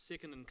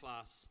 second in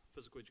class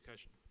physical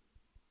education.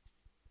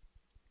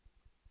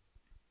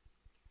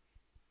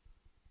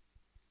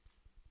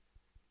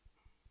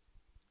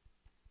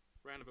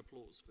 Round of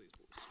applause for these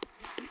boys.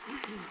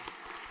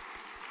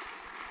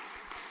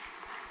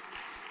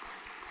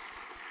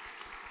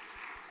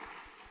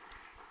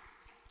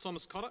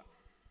 Thomas Cotter,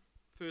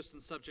 first in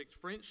subject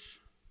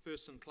French,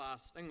 first in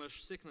class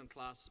English, second in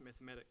class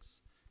mathematics,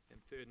 and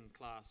third in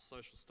class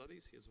social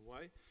studies. He is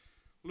away.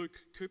 Luke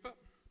Cooper,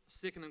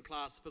 second in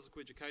class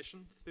physical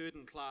education, third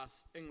in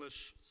class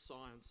English,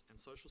 science, and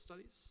social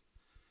studies.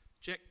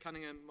 Jack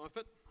Cunningham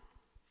Moffat,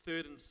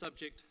 third in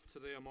subject Te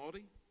Reo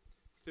Māori,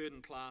 third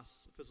in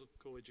class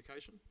physical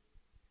education.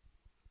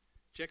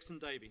 Jackson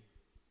Davey.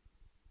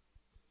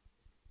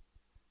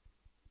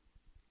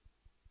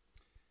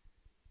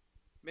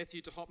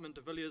 Matthew de Hopman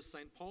de Villiers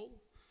St. Paul,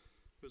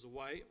 who is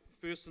away,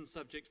 first in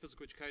subject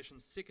physical education,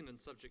 second in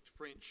subject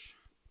French,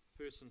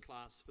 first in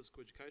class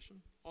physical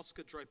education.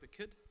 Oscar Draper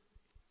Kidd.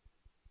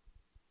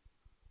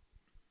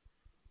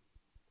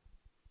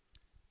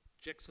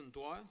 Jackson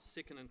Dwyer,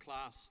 second in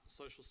class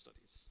social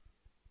studies.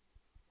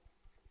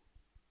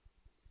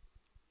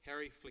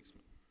 Harry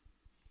Flexman.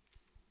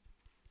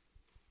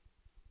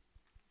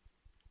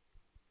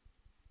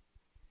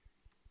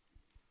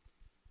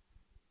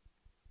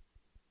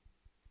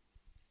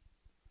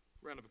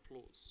 Round of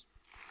applause.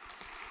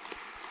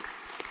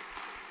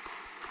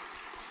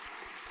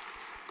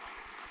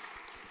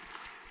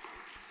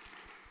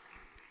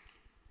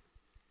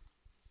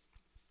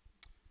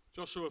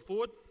 Joshua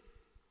Ford.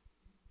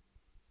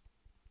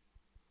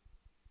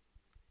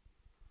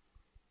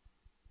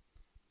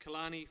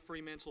 Kalani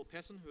Fremantle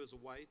Passon, who is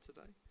away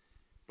today.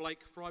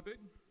 Blake Freiberg,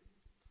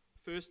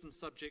 first in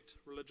subject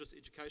religious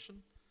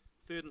education,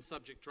 third in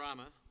subject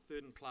drama,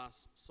 third in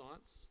class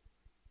science.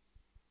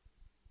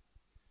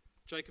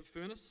 Jacob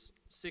Furness,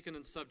 second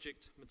in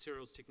subject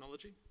materials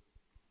technology.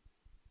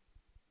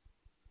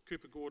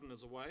 Cooper Gordon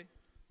is away.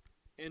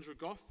 Andrew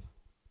Goff,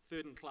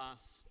 third in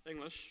class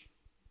English.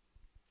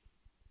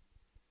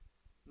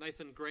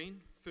 Nathan Green,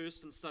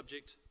 first in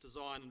subject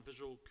design and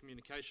visual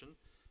communication,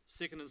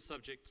 second in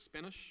subject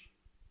Spanish.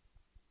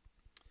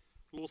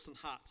 Lawson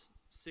Hart,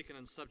 second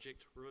in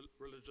subject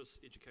religious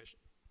education.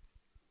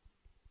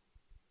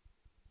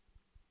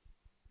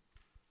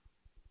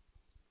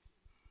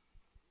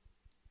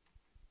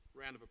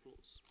 Round of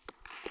applause.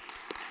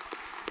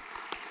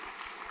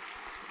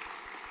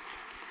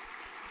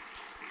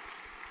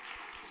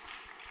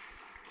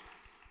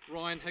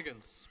 Ryan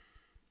Higgins,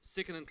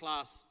 second in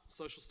class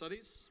social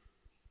studies.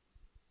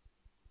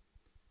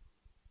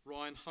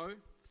 Ryan Ho,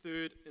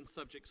 third in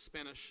subject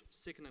Spanish,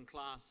 second in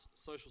class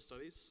social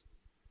studies.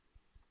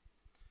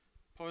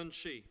 Poen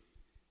Shi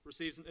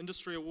receives an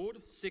industry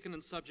award, second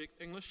in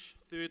subject English,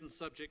 third in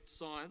subject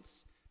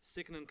science,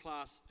 second in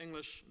class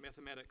English,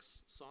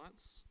 mathematics,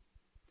 science.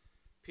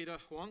 Peter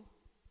Huang,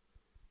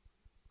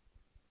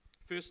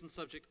 first in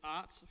subject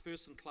art,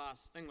 first in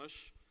class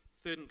English,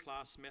 third in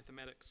class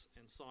mathematics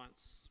and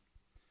science.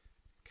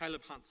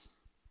 Caleb Hunt.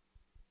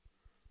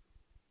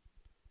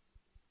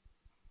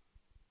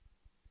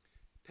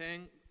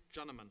 Pang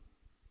Junnerman,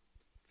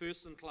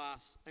 first in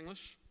class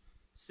English,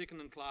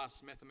 second in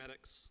class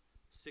mathematics,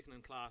 second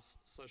in class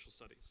social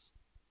studies.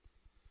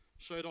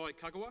 Shodai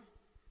Kagawa,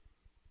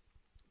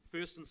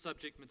 first in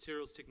subject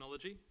materials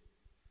technology,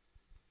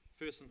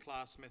 first in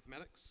class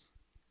mathematics.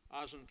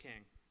 Arjun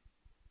Kang.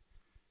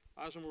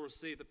 Arjun will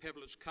receive the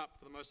Pavlich Cup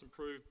for the most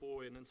improved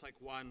boy in intake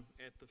 1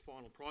 at the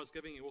final prize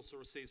giving. He also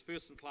receives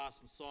first in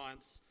class in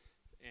science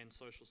and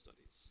social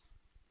studies.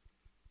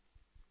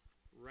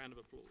 Round of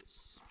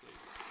applause,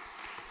 please.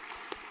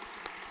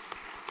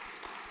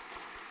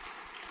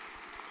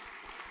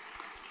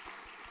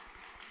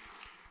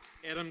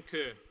 Adam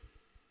Kerr.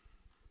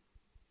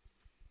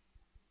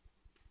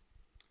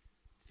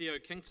 Theo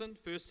Kington,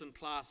 first in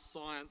class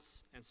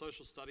science and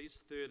social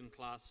studies, third in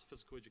class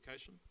physical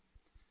education.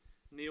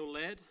 Neil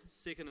Ladd,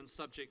 second in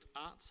subject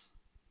art.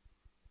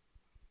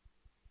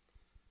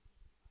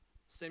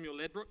 Samuel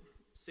Ladbrook,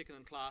 second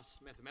in class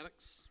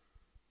mathematics.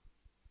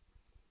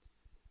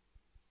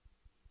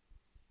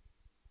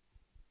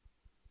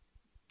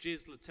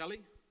 Jez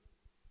Latelli,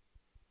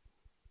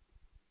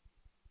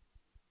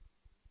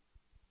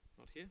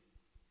 not here.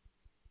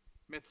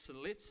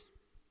 Matheson Lett.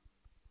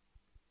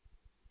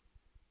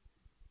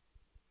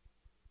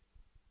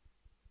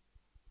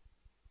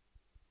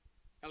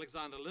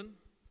 Alexander Lin,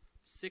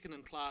 second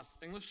in class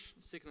English,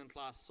 second in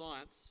class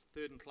science,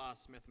 third in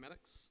class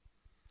mathematics.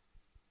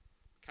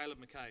 Caleb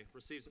McKay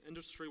receives an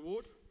industry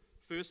award,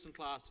 first in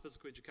class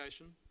physical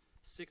education,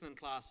 second in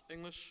class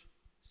English,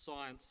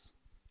 science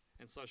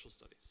and social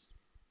studies.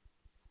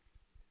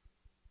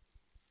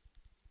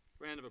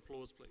 Round of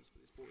applause please for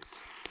these boys.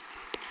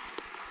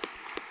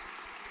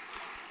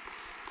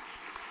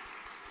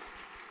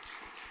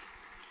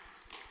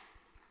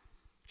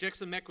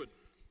 Jackson Mackwood.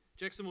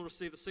 Jackson will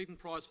receive the Seton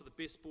Prize for the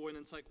best boy in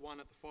intake 1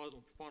 at the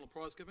final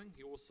prize giving.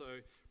 He also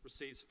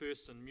receives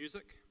first in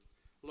music.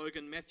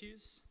 Logan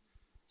Matthews,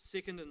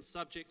 second in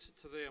subject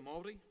Te Reo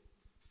Māori,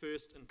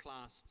 first in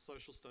class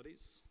social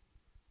studies.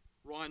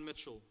 Ryan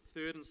Mitchell,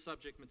 third in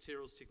subject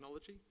materials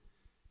technology,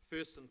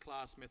 first in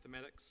class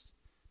mathematics,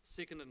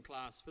 second in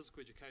class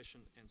physical education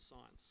and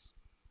science.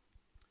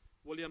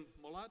 William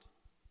Mollard,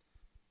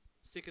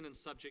 second in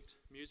subject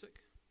music.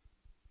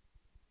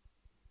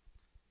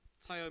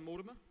 Teo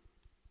Mortimer.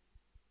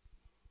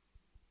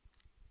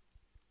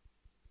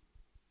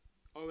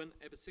 Owen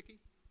Abasicki,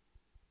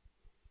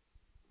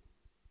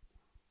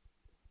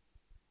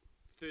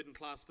 third in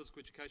class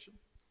physical education.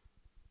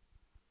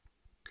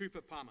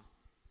 Cooper Palmer,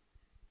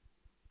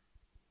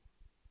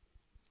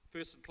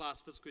 first in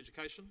class physical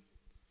education.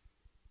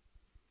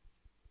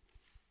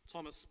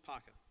 Thomas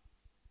Parker.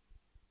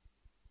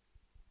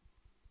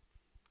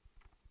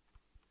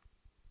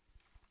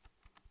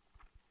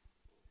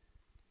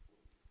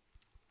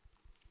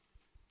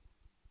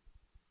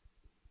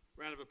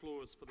 Round of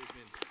applause for these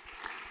men.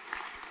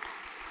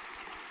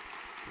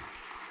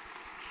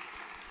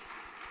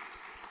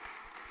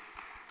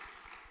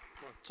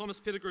 Right, Thomas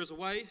Pettigrew is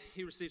away.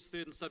 He receives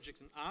third in subject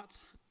in art.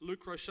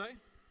 Luke Roche,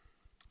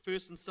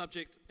 first in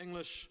subject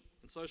English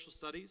and social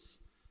studies,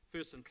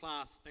 first in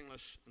class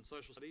English and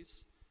social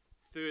studies,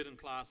 third in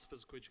class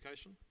physical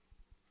education.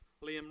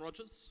 Liam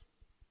Rogers.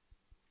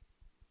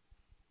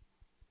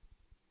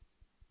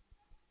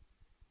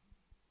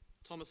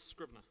 Thomas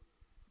Scrivener.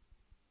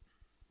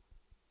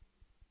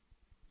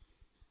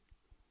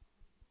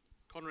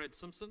 Conrad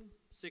Simpson,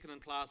 second in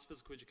class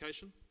physical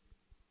education.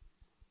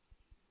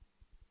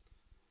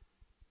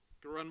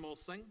 Gurunmal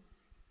Singh.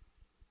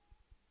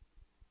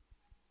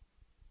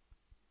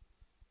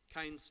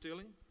 Kane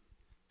Sterling,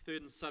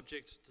 third in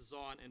subject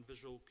design and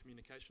visual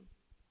communication.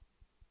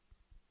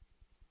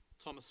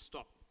 Thomas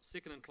Stock,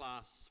 second in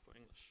class for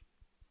English.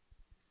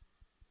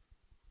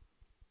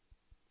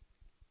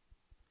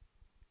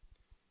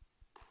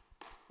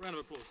 Round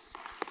of applause.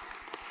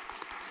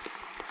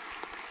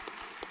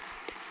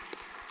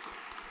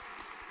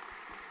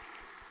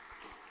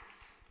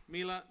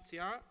 Mila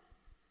Tiara.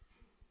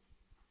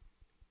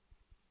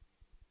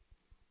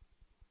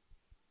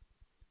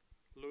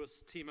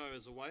 Lewis Timo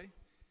is away.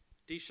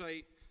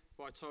 Dishay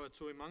Vaitoa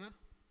Tuimanga,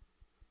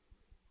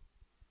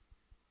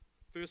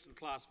 first in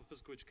class for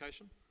physical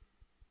education.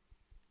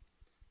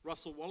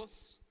 Russell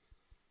Wallace,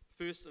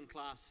 first in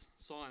class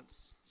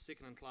science,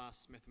 second in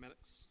class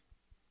mathematics.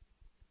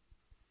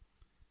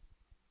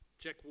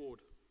 Jack Ward.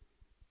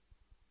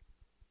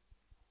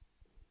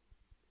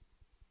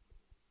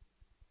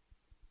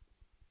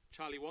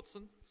 Charlie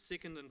Watson,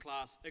 second in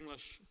class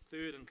English,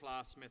 third in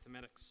class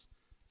mathematics,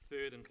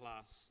 third in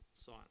class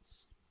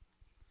science.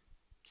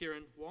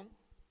 Kieran Wong.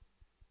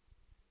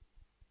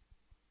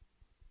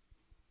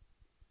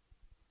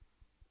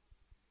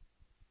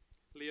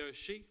 Leo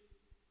Shi,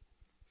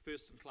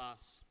 first in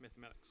class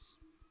mathematics.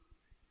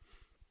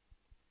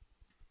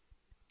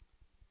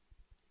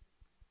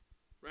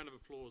 Round of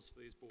applause for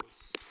these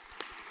boys.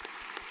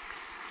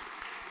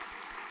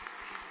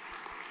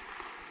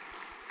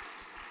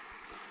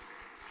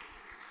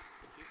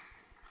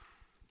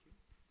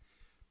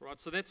 Right,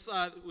 so that's,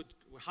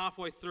 we're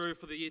halfway through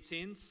for the Year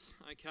 10s,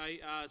 okay,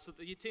 so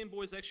the Year 10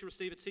 boys actually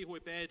receive a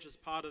Tihoi badge as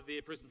part of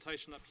their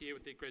presentation up here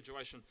with their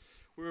graduation.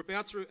 We're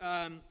about to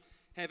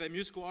have a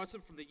musical item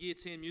from the Year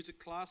 10 music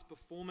class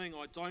performing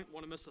I Don't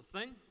Want to Miss a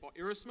Thing by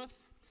Aerosmith.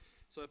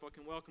 So if I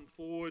can welcome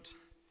forward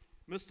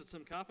Mr.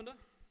 Tim Carpenter,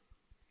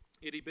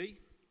 Eddie B,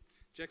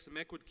 Jackson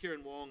Mackwood,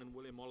 Kieran Wong and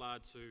William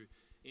Mollard to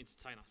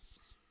entertain us.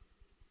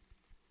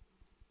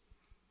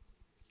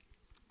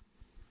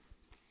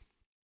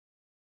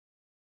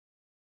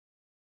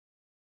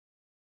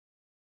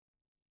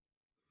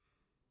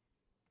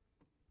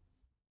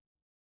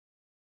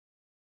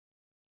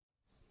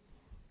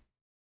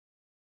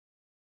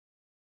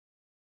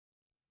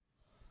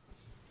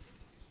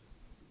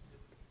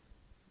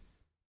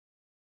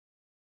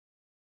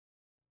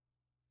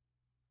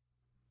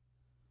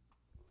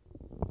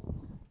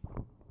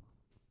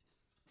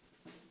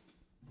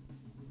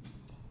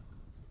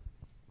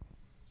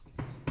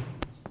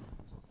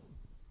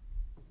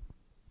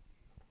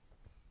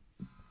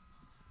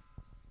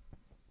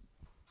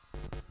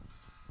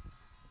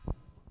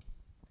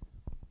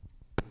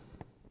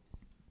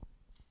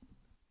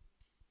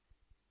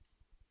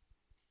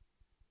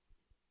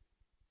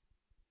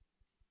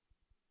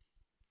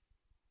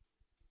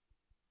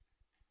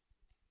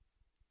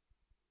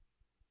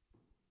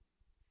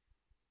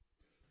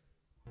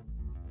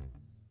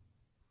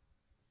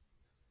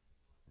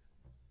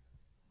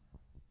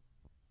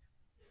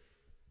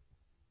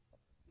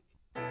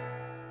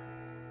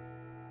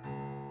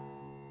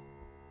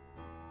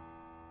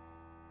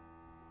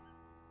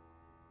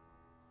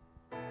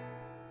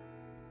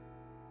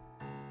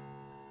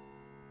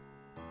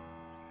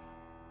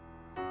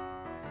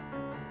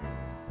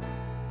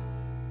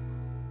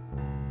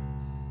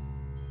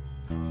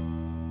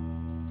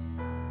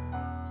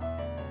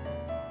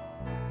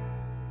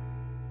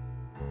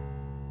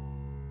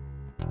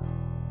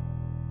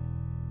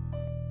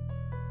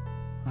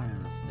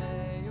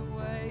 Stay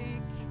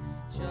awake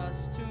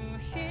just to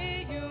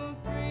hear you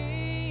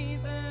breathing.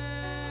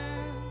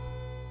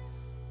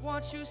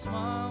 Watch you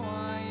smile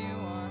while you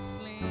are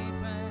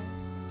sleeping,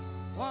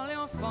 while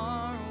you're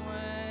far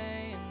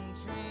away and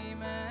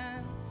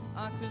dreaming.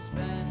 I could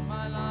spend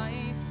my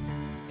life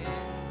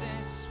in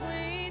this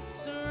sweet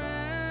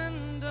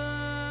surrender.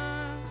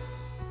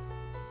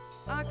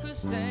 I could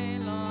stay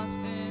lost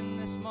in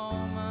this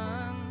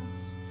moment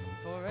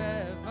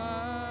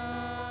forever.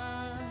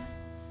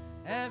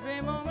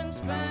 Every moment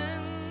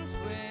spent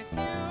with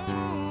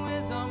you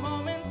is a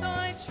moment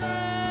I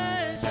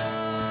treasure.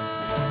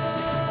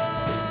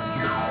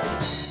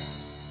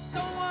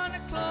 Don't wanna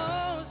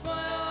close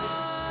my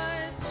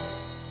eyes,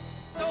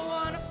 don't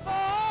wanna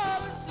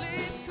fall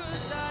asleep,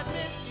 'cause I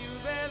miss you,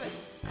 baby,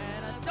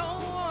 and I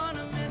don't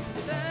wanna miss a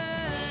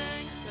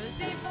thing. 'Cause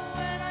even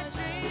when I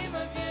dream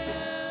of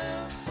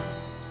you,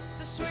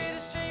 the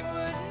sweetest dream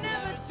would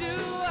never do.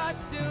 I'd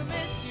still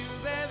miss you,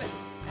 baby,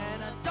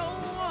 and I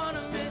don't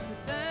wanna miss a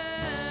thing.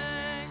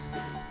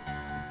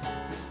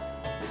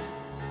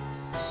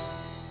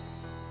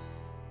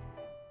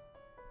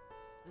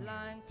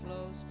 Lying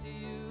close to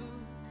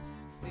you,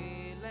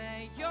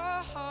 feeling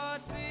your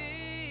heart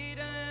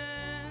beating,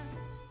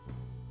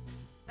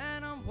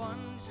 and I'm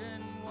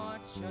wondering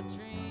what you're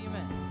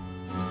dreaming,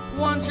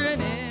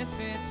 wondering if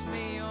it's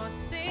me you're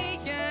seeing.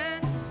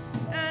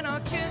 And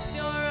I'll kiss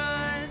your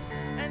eyes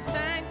and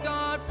thank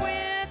God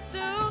we're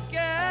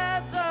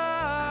together.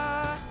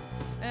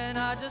 And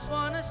I just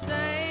wanna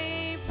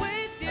stay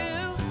with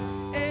you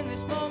in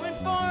this moment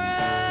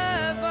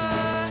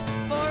forever,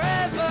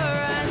 forever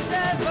and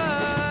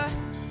ever.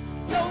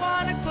 Don't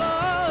wanna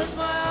close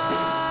my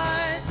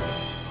eyes,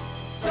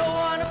 don't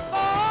wanna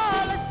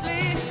fall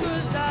asleep,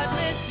 'cause I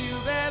miss you,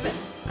 baby,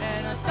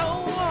 and I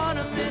don't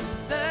wanna miss a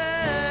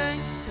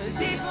thing. 'Cause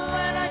even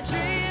when I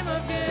dream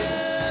of you,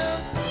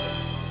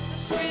 the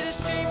sweetest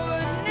dream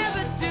would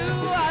never do.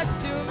 I'd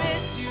still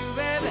miss you,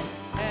 baby,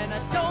 and I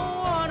don't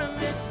wanna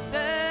miss a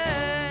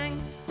thing.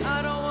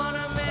 I don't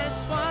wanna miss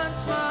one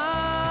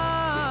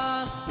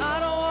smile, I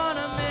don't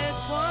wanna miss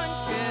one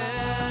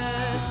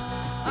kiss.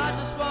 I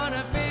just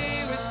wanna be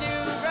with you,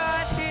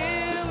 right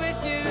here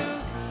with you,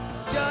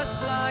 just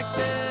like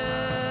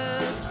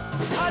this.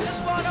 I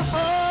just wanna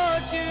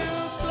hold you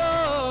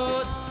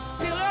close,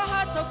 feel your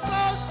heart so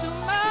close to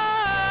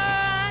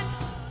mine,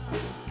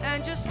 and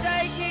just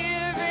stay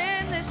here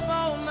in this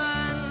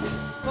moment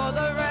for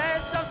the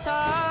rest of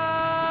time.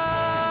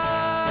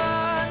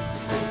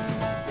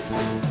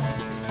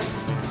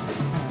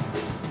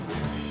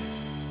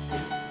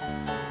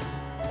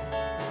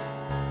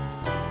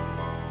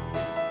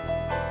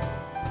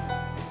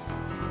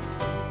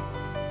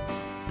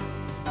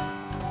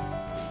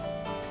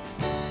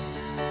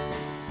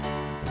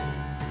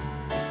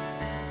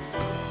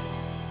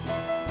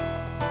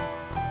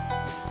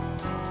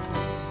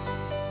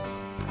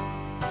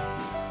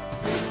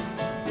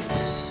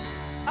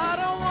 I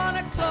don't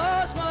wanna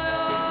close my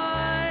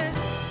eyes,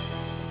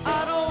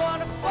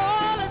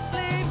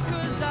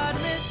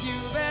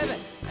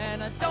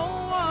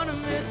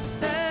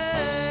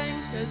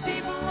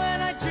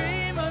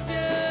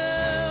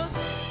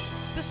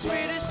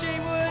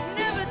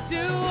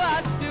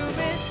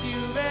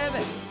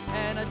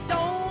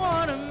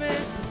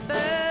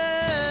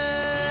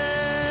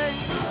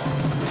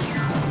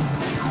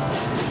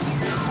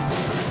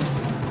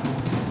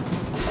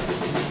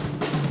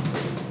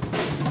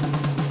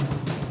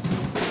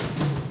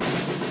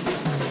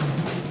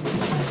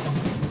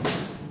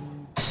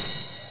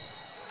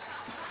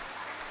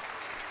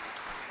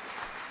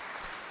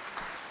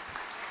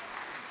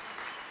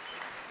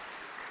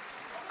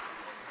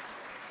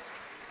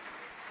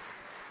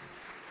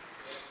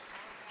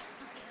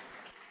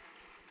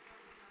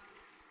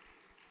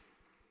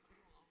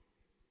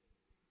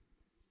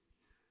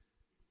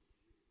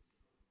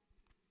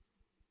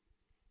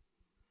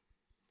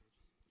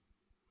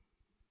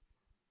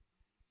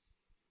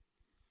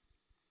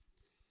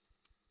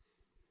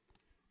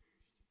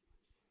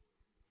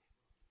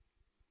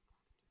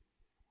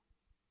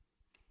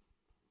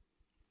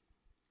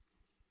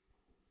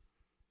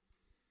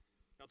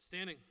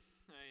 Outstanding.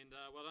 And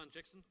well done,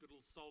 Jackson. Good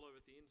little solo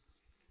at the end.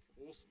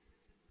 Awesome.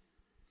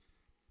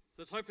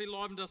 So it's hopefully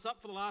livened us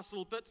up for the last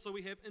little bit. So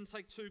we have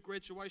Intake 2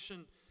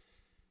 graduation,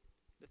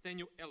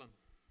 Nathaniel Allen.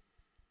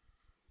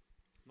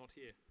 Not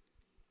here.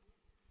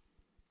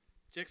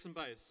 Jackson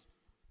Bays.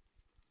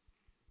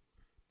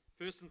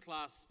 First in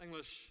class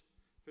English,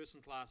 first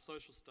in class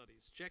social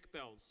studies. Jack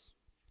Bells.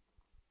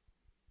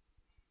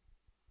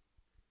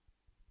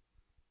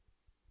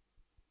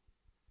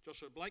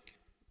 Joshua Blake,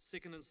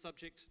 second in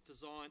subject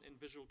design and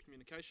visual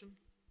communication.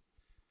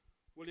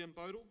 William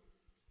Bodle,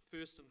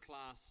 first in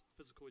class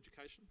physical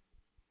education.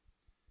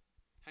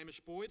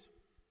 Hamish Boyd.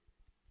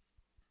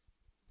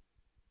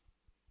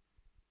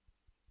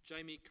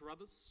 Jamie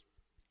Carruthers.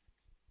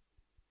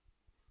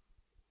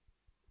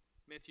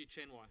 Matthew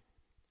Chanwai,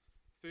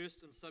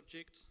 first in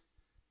subject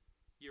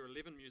Year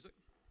 11 music.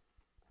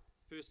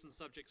 First in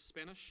subject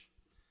Spanish.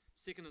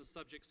 Second in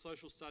subject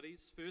social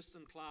studies. First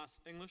in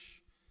class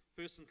English.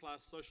 First in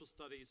class social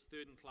studies.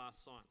 Third in class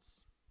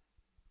science.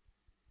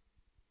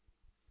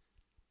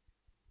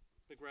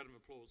 Big round of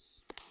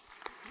applause.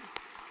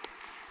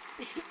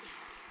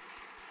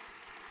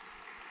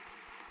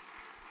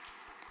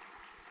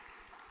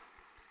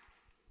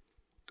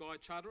 Guy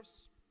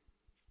Charteris.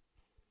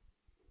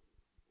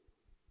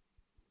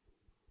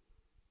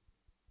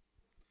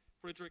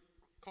 Frederick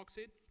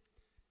Coxhead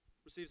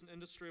receives an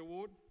industry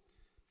award.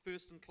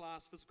 First in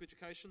class physical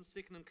education,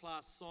 second in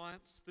class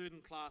science, third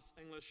in class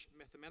English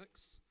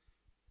mathematics.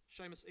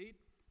 Seamus Eade.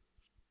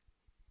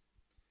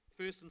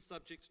 First in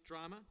subject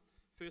drama,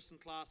 first in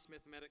class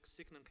mathematics,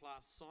 second in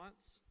class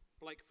science.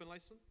 Blake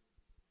Finlayson.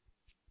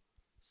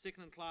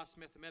 Second in class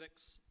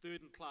mathematics,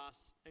 third in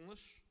class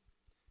English.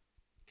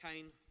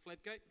 Kane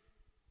Fladgate.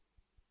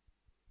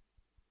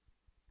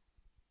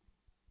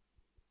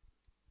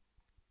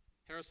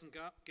 Harrison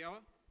Gower.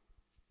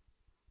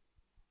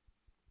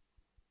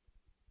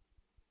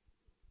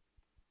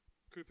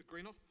 Cooper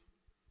Greenoff.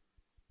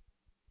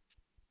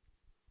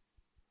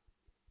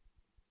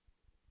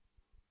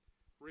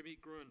 Remy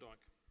Gruendijk.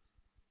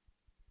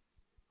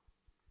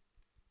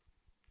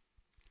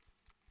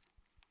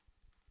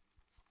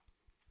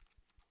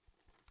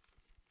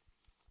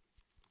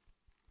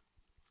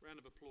 Round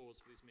of applause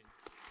for these men.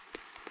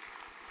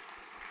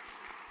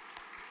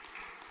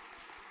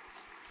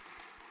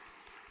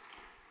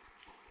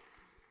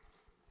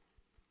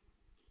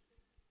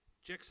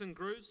 Jackson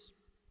Grews,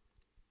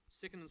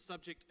 second in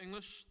subject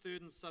English,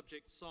 third in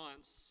subject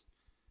science,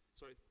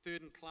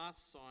 third in class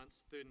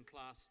science, third in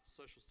class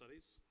social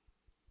studies.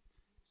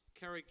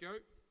 Carrie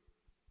Goat,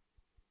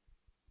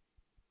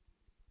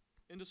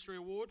 industry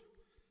award,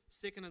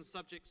 second in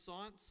subject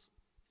science,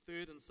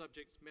 third in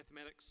subject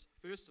mathematics,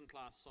 first in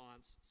class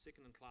science,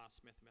 second in class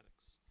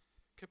mathematics.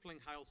 Kipling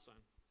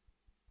Hailstone.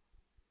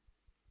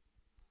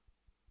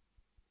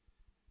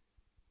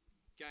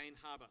 Gain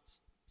Harbut,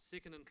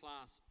 second in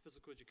class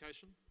physical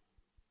education.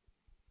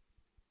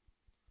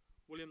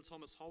 William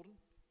Thomas Holden.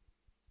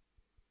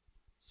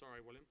 Sorry,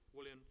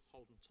 William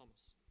Holden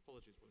Thomas.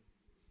 Apologies, William.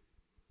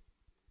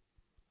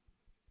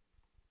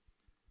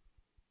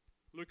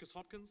 Lucas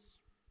Hopkins.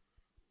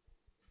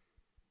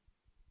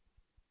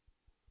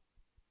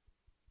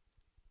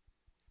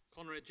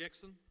 Conrad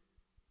Jackson.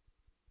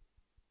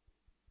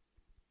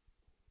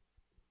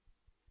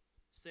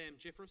 Sam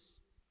Jeffress.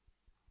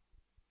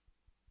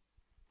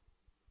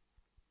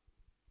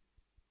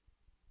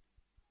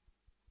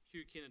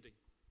 Hugh Kennedy.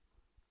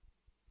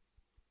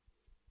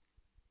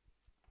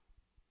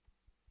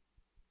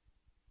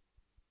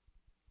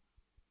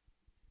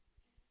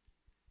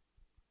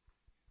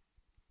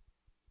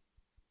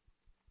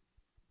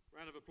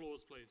 Round of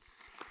applause,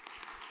 please.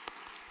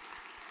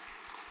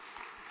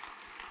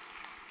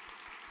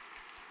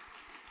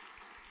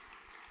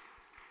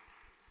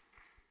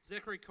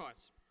 Zachary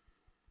Kite,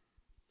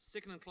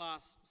 second in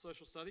class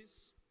social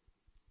studies.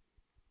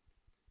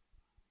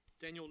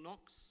 Daniel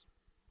Knox.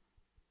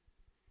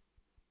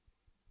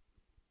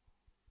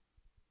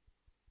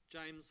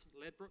 James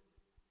Ladbrook.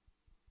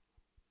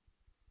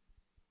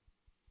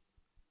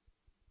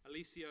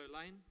 Alicio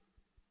Lane.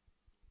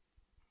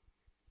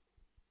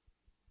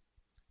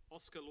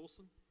 Oscar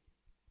Lawson.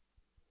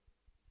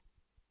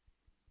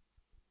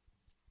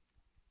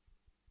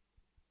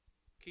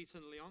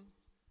 Keaton Leong.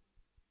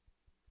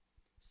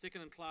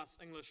 Second in class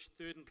English,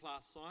 third in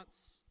class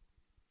science.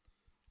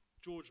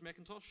 George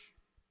McIntosh.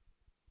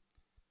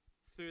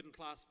 Third in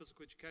class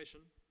physical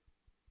education.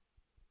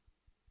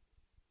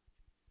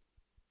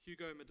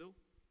 Hugo Medill.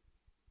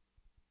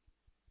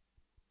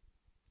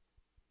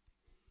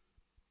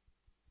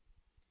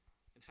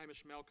 And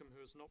Hamish Malcolm,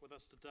 who is not with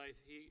us today,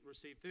 he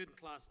received third in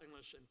class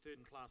English and third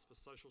in class for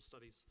social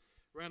studies.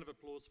 Round of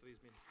applause for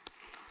these men.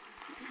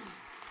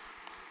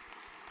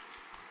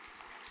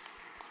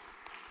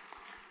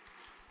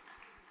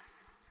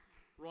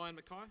 Ryan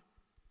Mackay.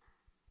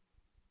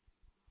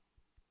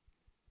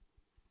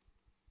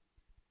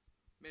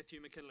 Matthew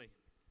McKinley.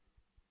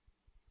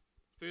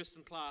 First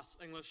in class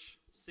English,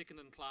 second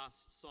in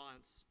class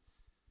science.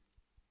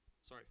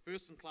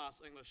 First in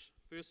class English,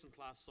 first in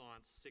class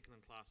science, second in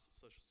class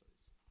social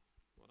studies.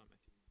 Well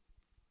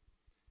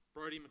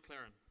Brodie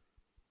McLaren.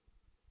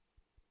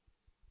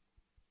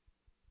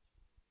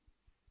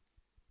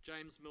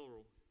 James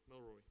Milroy.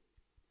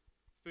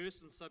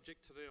 First in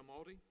subject Te Reo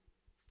Māori,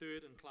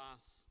 third in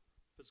class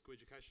physical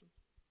education.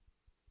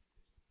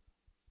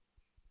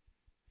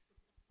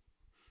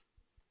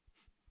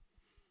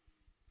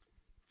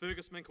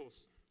 Fergus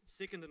Minkhorst,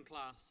 second in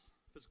class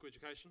physical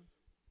education,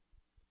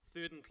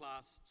 third in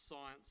class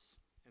science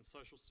and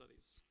social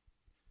studies.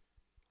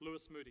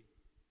 Lewis Moody.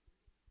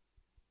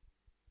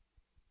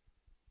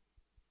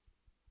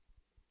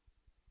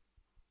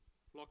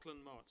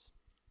 Lachlan Mowat.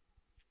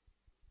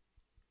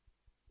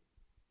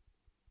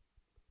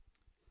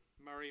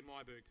 Murray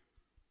Myberg.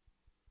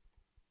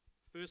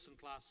 First in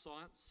class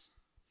science,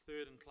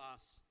 third in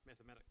class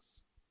mathematics.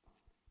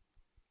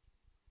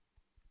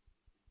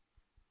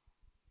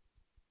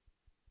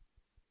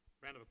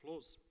 Round of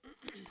applause.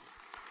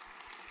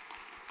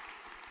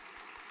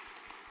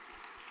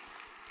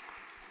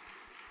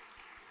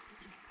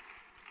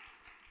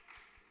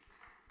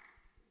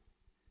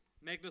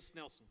 Magnus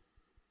Nelson.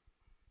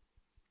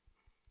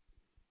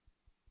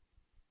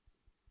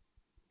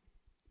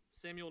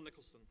 Samuel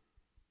Nicholson.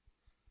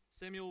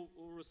 Samuel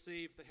will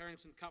receive the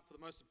Harrington Cup for the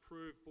most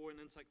improved boy in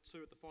intake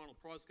 2 at the final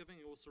prize giving.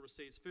 He also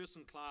receives first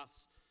in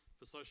class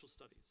for social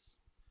studies.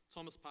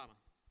 Thomas Palmer.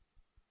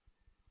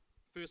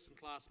 First in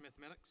class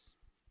mathematics.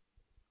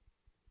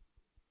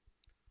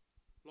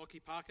 Lockie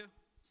Parker,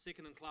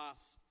 second in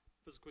class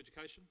physical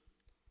education.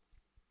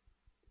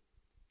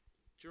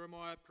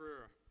 Jeremiah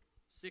Pereira,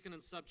 second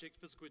in subject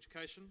physical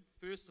education,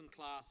 first in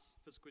class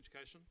physical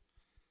education,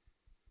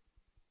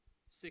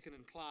 second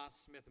in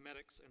class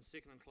mathematics, and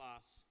second in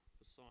class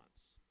for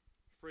science.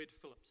 Fred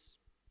Phillips,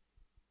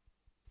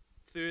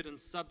 third in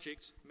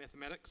subject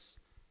mathematics,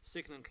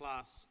 second in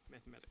class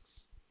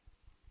mathematics.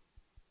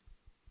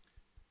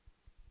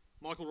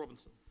 Michael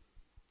Robinson,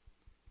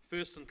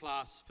 first in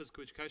class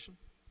physical education.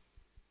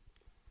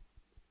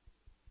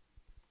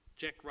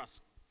 Jack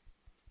Rusk,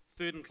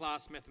 third in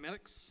class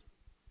mathematics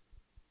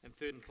and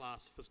third in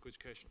class physical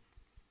education.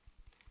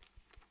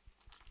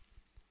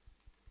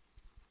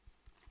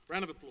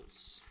 Round of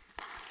applause.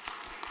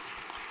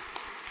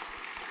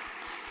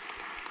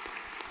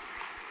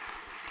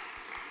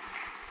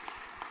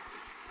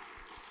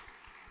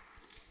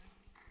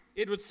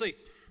 Edward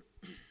Seath.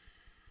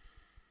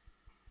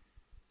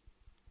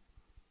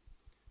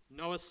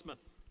 Noah Smith.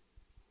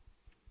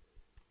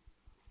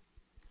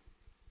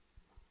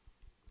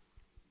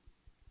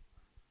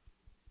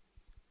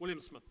 William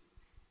Smith.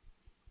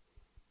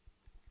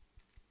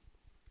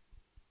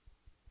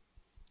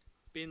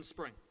 Ben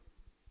Spring.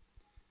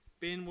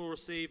 Ben will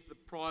receive the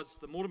prize,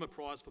 the Mortimer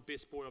Prize for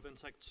Best Boy of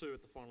Intake 2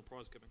 at the final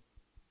prize giving.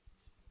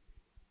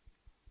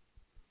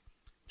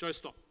 Joe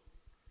Stock.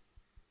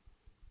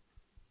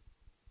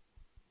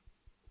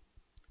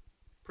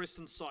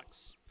 Preston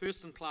Sykes,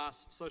 first in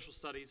class social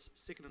studies,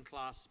 second in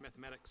class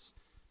mathematics,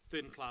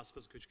 third in class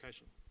physical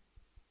education.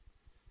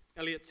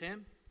 Elliot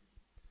Tam,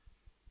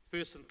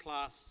 first in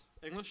class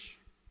English.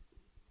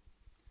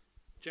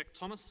 Jack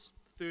Thomas,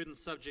 third in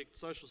subject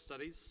social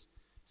studies,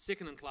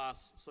 second in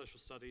class social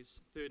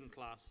studies, third in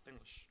class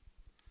English.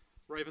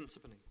 Raven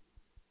Tippany.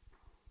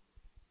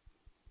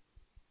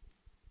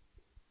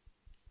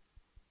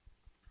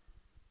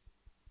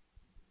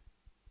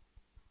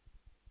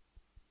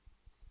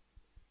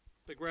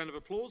 Big round of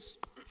applause.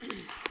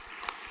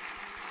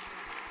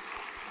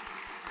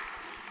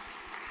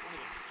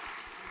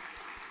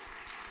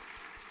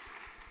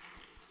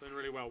 Doing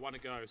really well, one to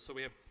go. So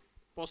we have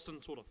Boston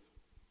Tordif.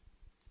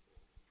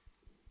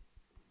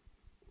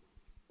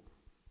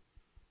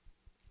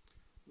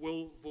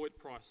 Will Voigt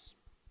Price.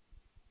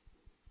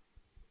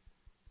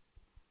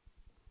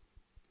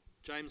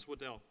 James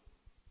Waddell,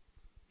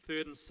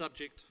 third in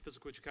subject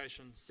physical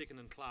education, second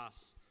in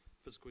class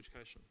physical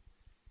education.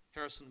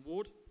 Harrison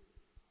Ward.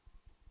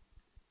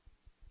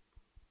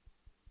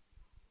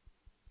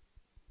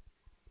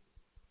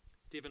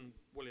 Devon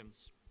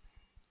Williams.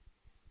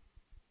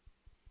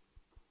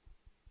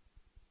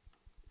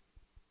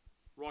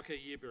 Riker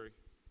Yearbury.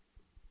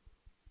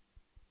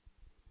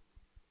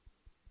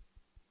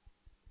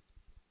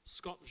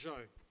 Scott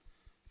Joe,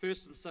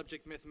 first in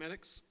subject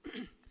mathematics,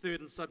 third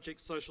in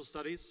subject social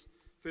studies,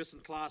 first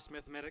in class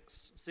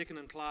mathematics, second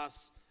in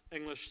class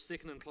English,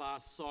 second in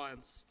class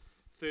science,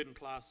 third in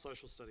class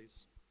social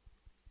studies.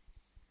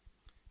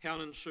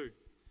 Hounan Shu,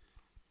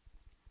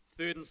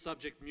 third in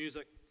subject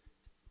music,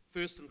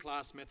 first in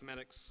class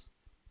mathematics,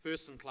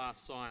 first in class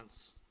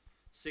science,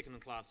 second in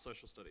class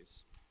social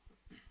studies.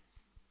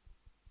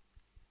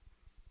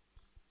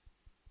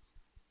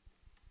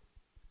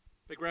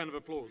 Big round of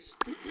applause.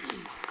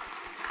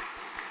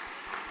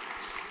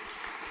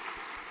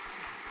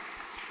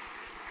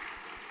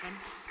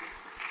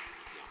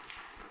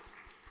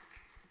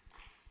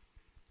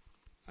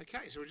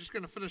 Okay, so we're just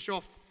going to finish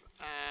off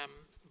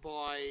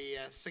by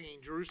singing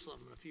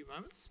Jerusalem in a few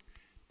moments.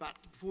 But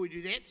before we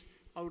do that,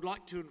 I would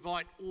like to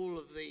invite all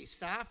of the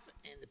staff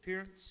and the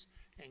parents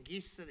and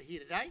guests that are here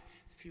today,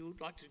 if you would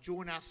like to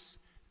join us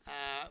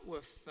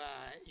with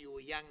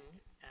your young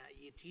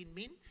Year 10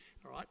 men,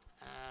 all right,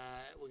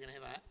 we're going to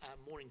have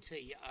a morning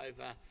tea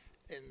over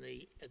in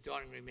the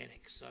dining room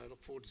annex. So I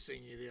look forward to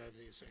seeing you there over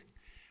there soon.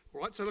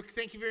 All right, so look,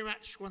 thank you very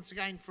much once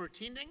again for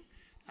attending.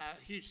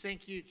 Huge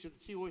thank you to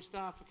the Tioi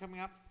staff for coming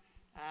up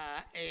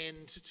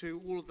and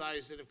to all of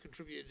those that have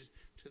contributed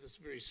to this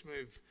very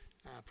smooth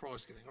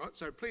prize giving. All right,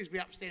 so please be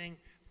upstanding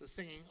for the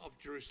singing of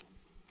Jerusalem.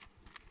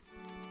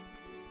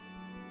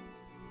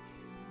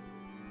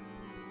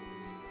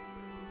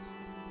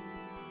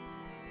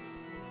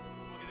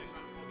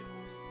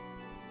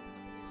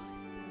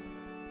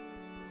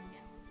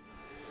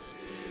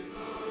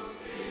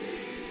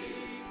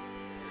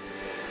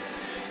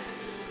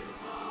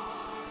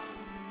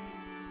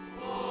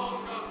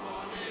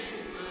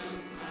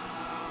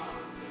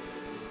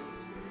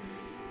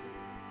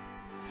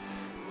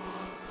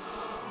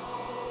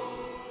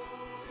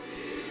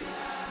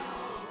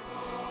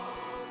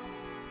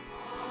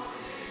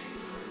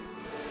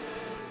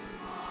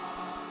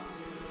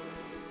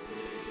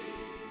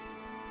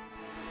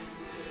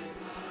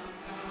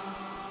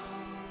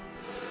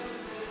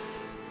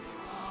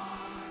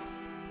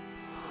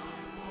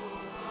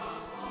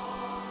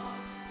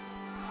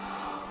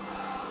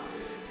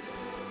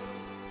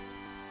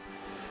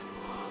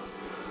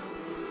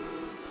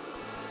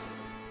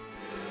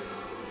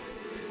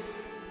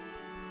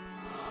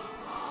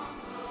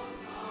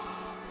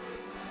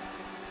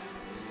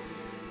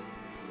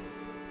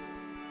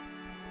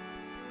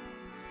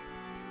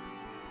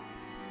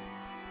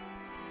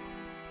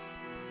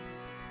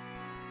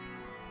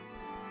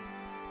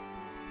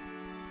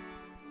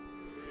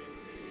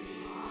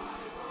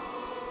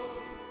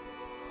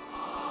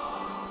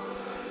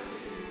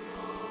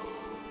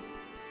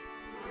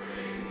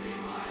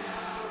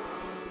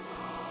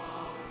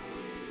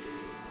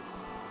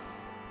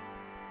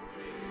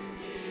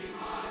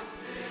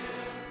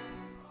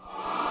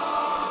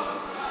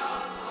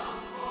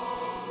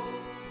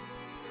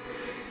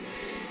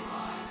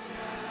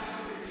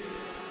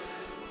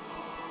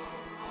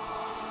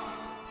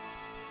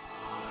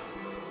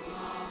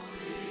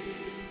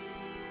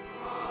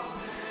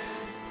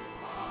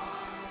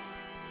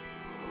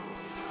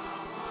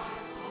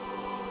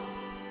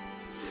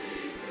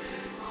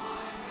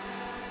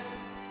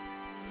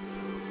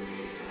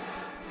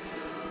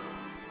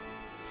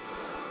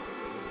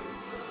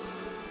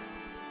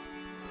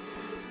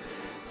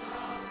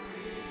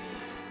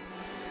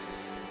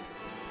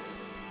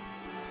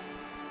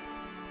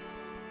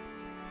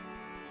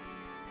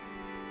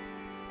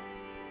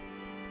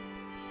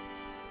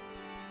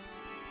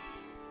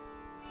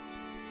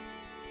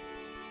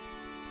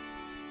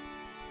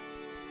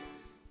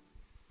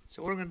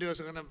 So what I'm going to do is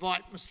I'm going to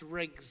invite Mr.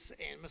 Riggs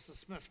and Mrs.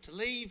 Smith to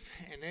leave,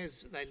 and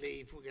as they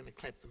leave, we're going to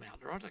clap them out,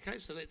 all right? Okay,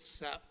 so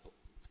let's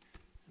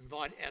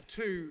invite our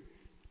two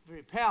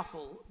very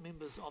powerful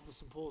members of the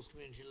St Paul's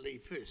community to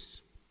leave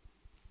first.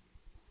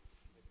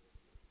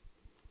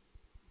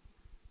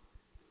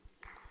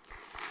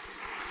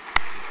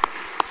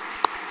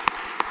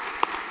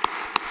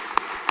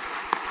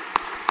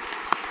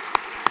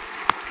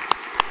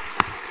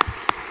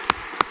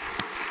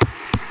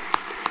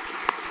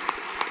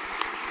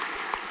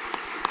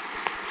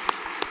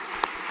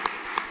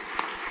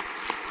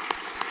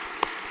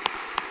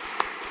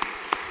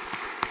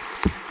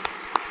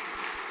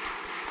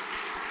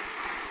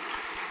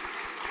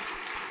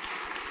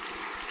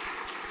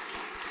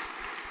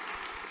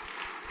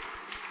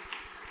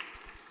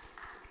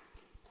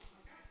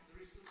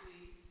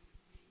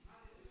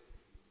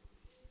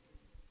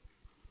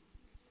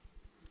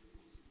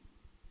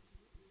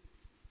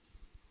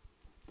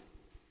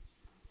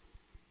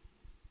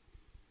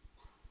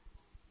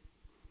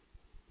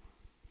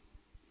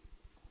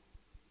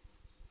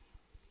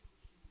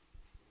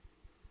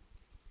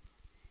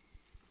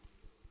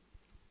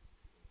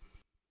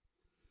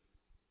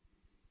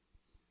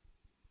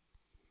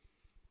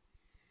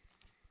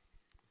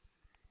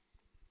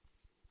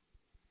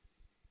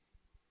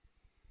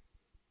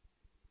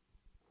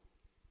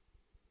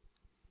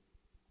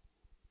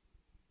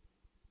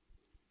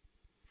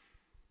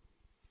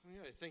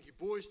 Okay, thank you,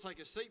 boys. Take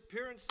a seat.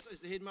 Parents, as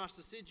the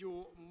headmaster said,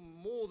 you're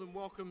more than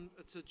welcome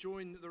to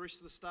join the rest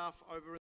of the staff over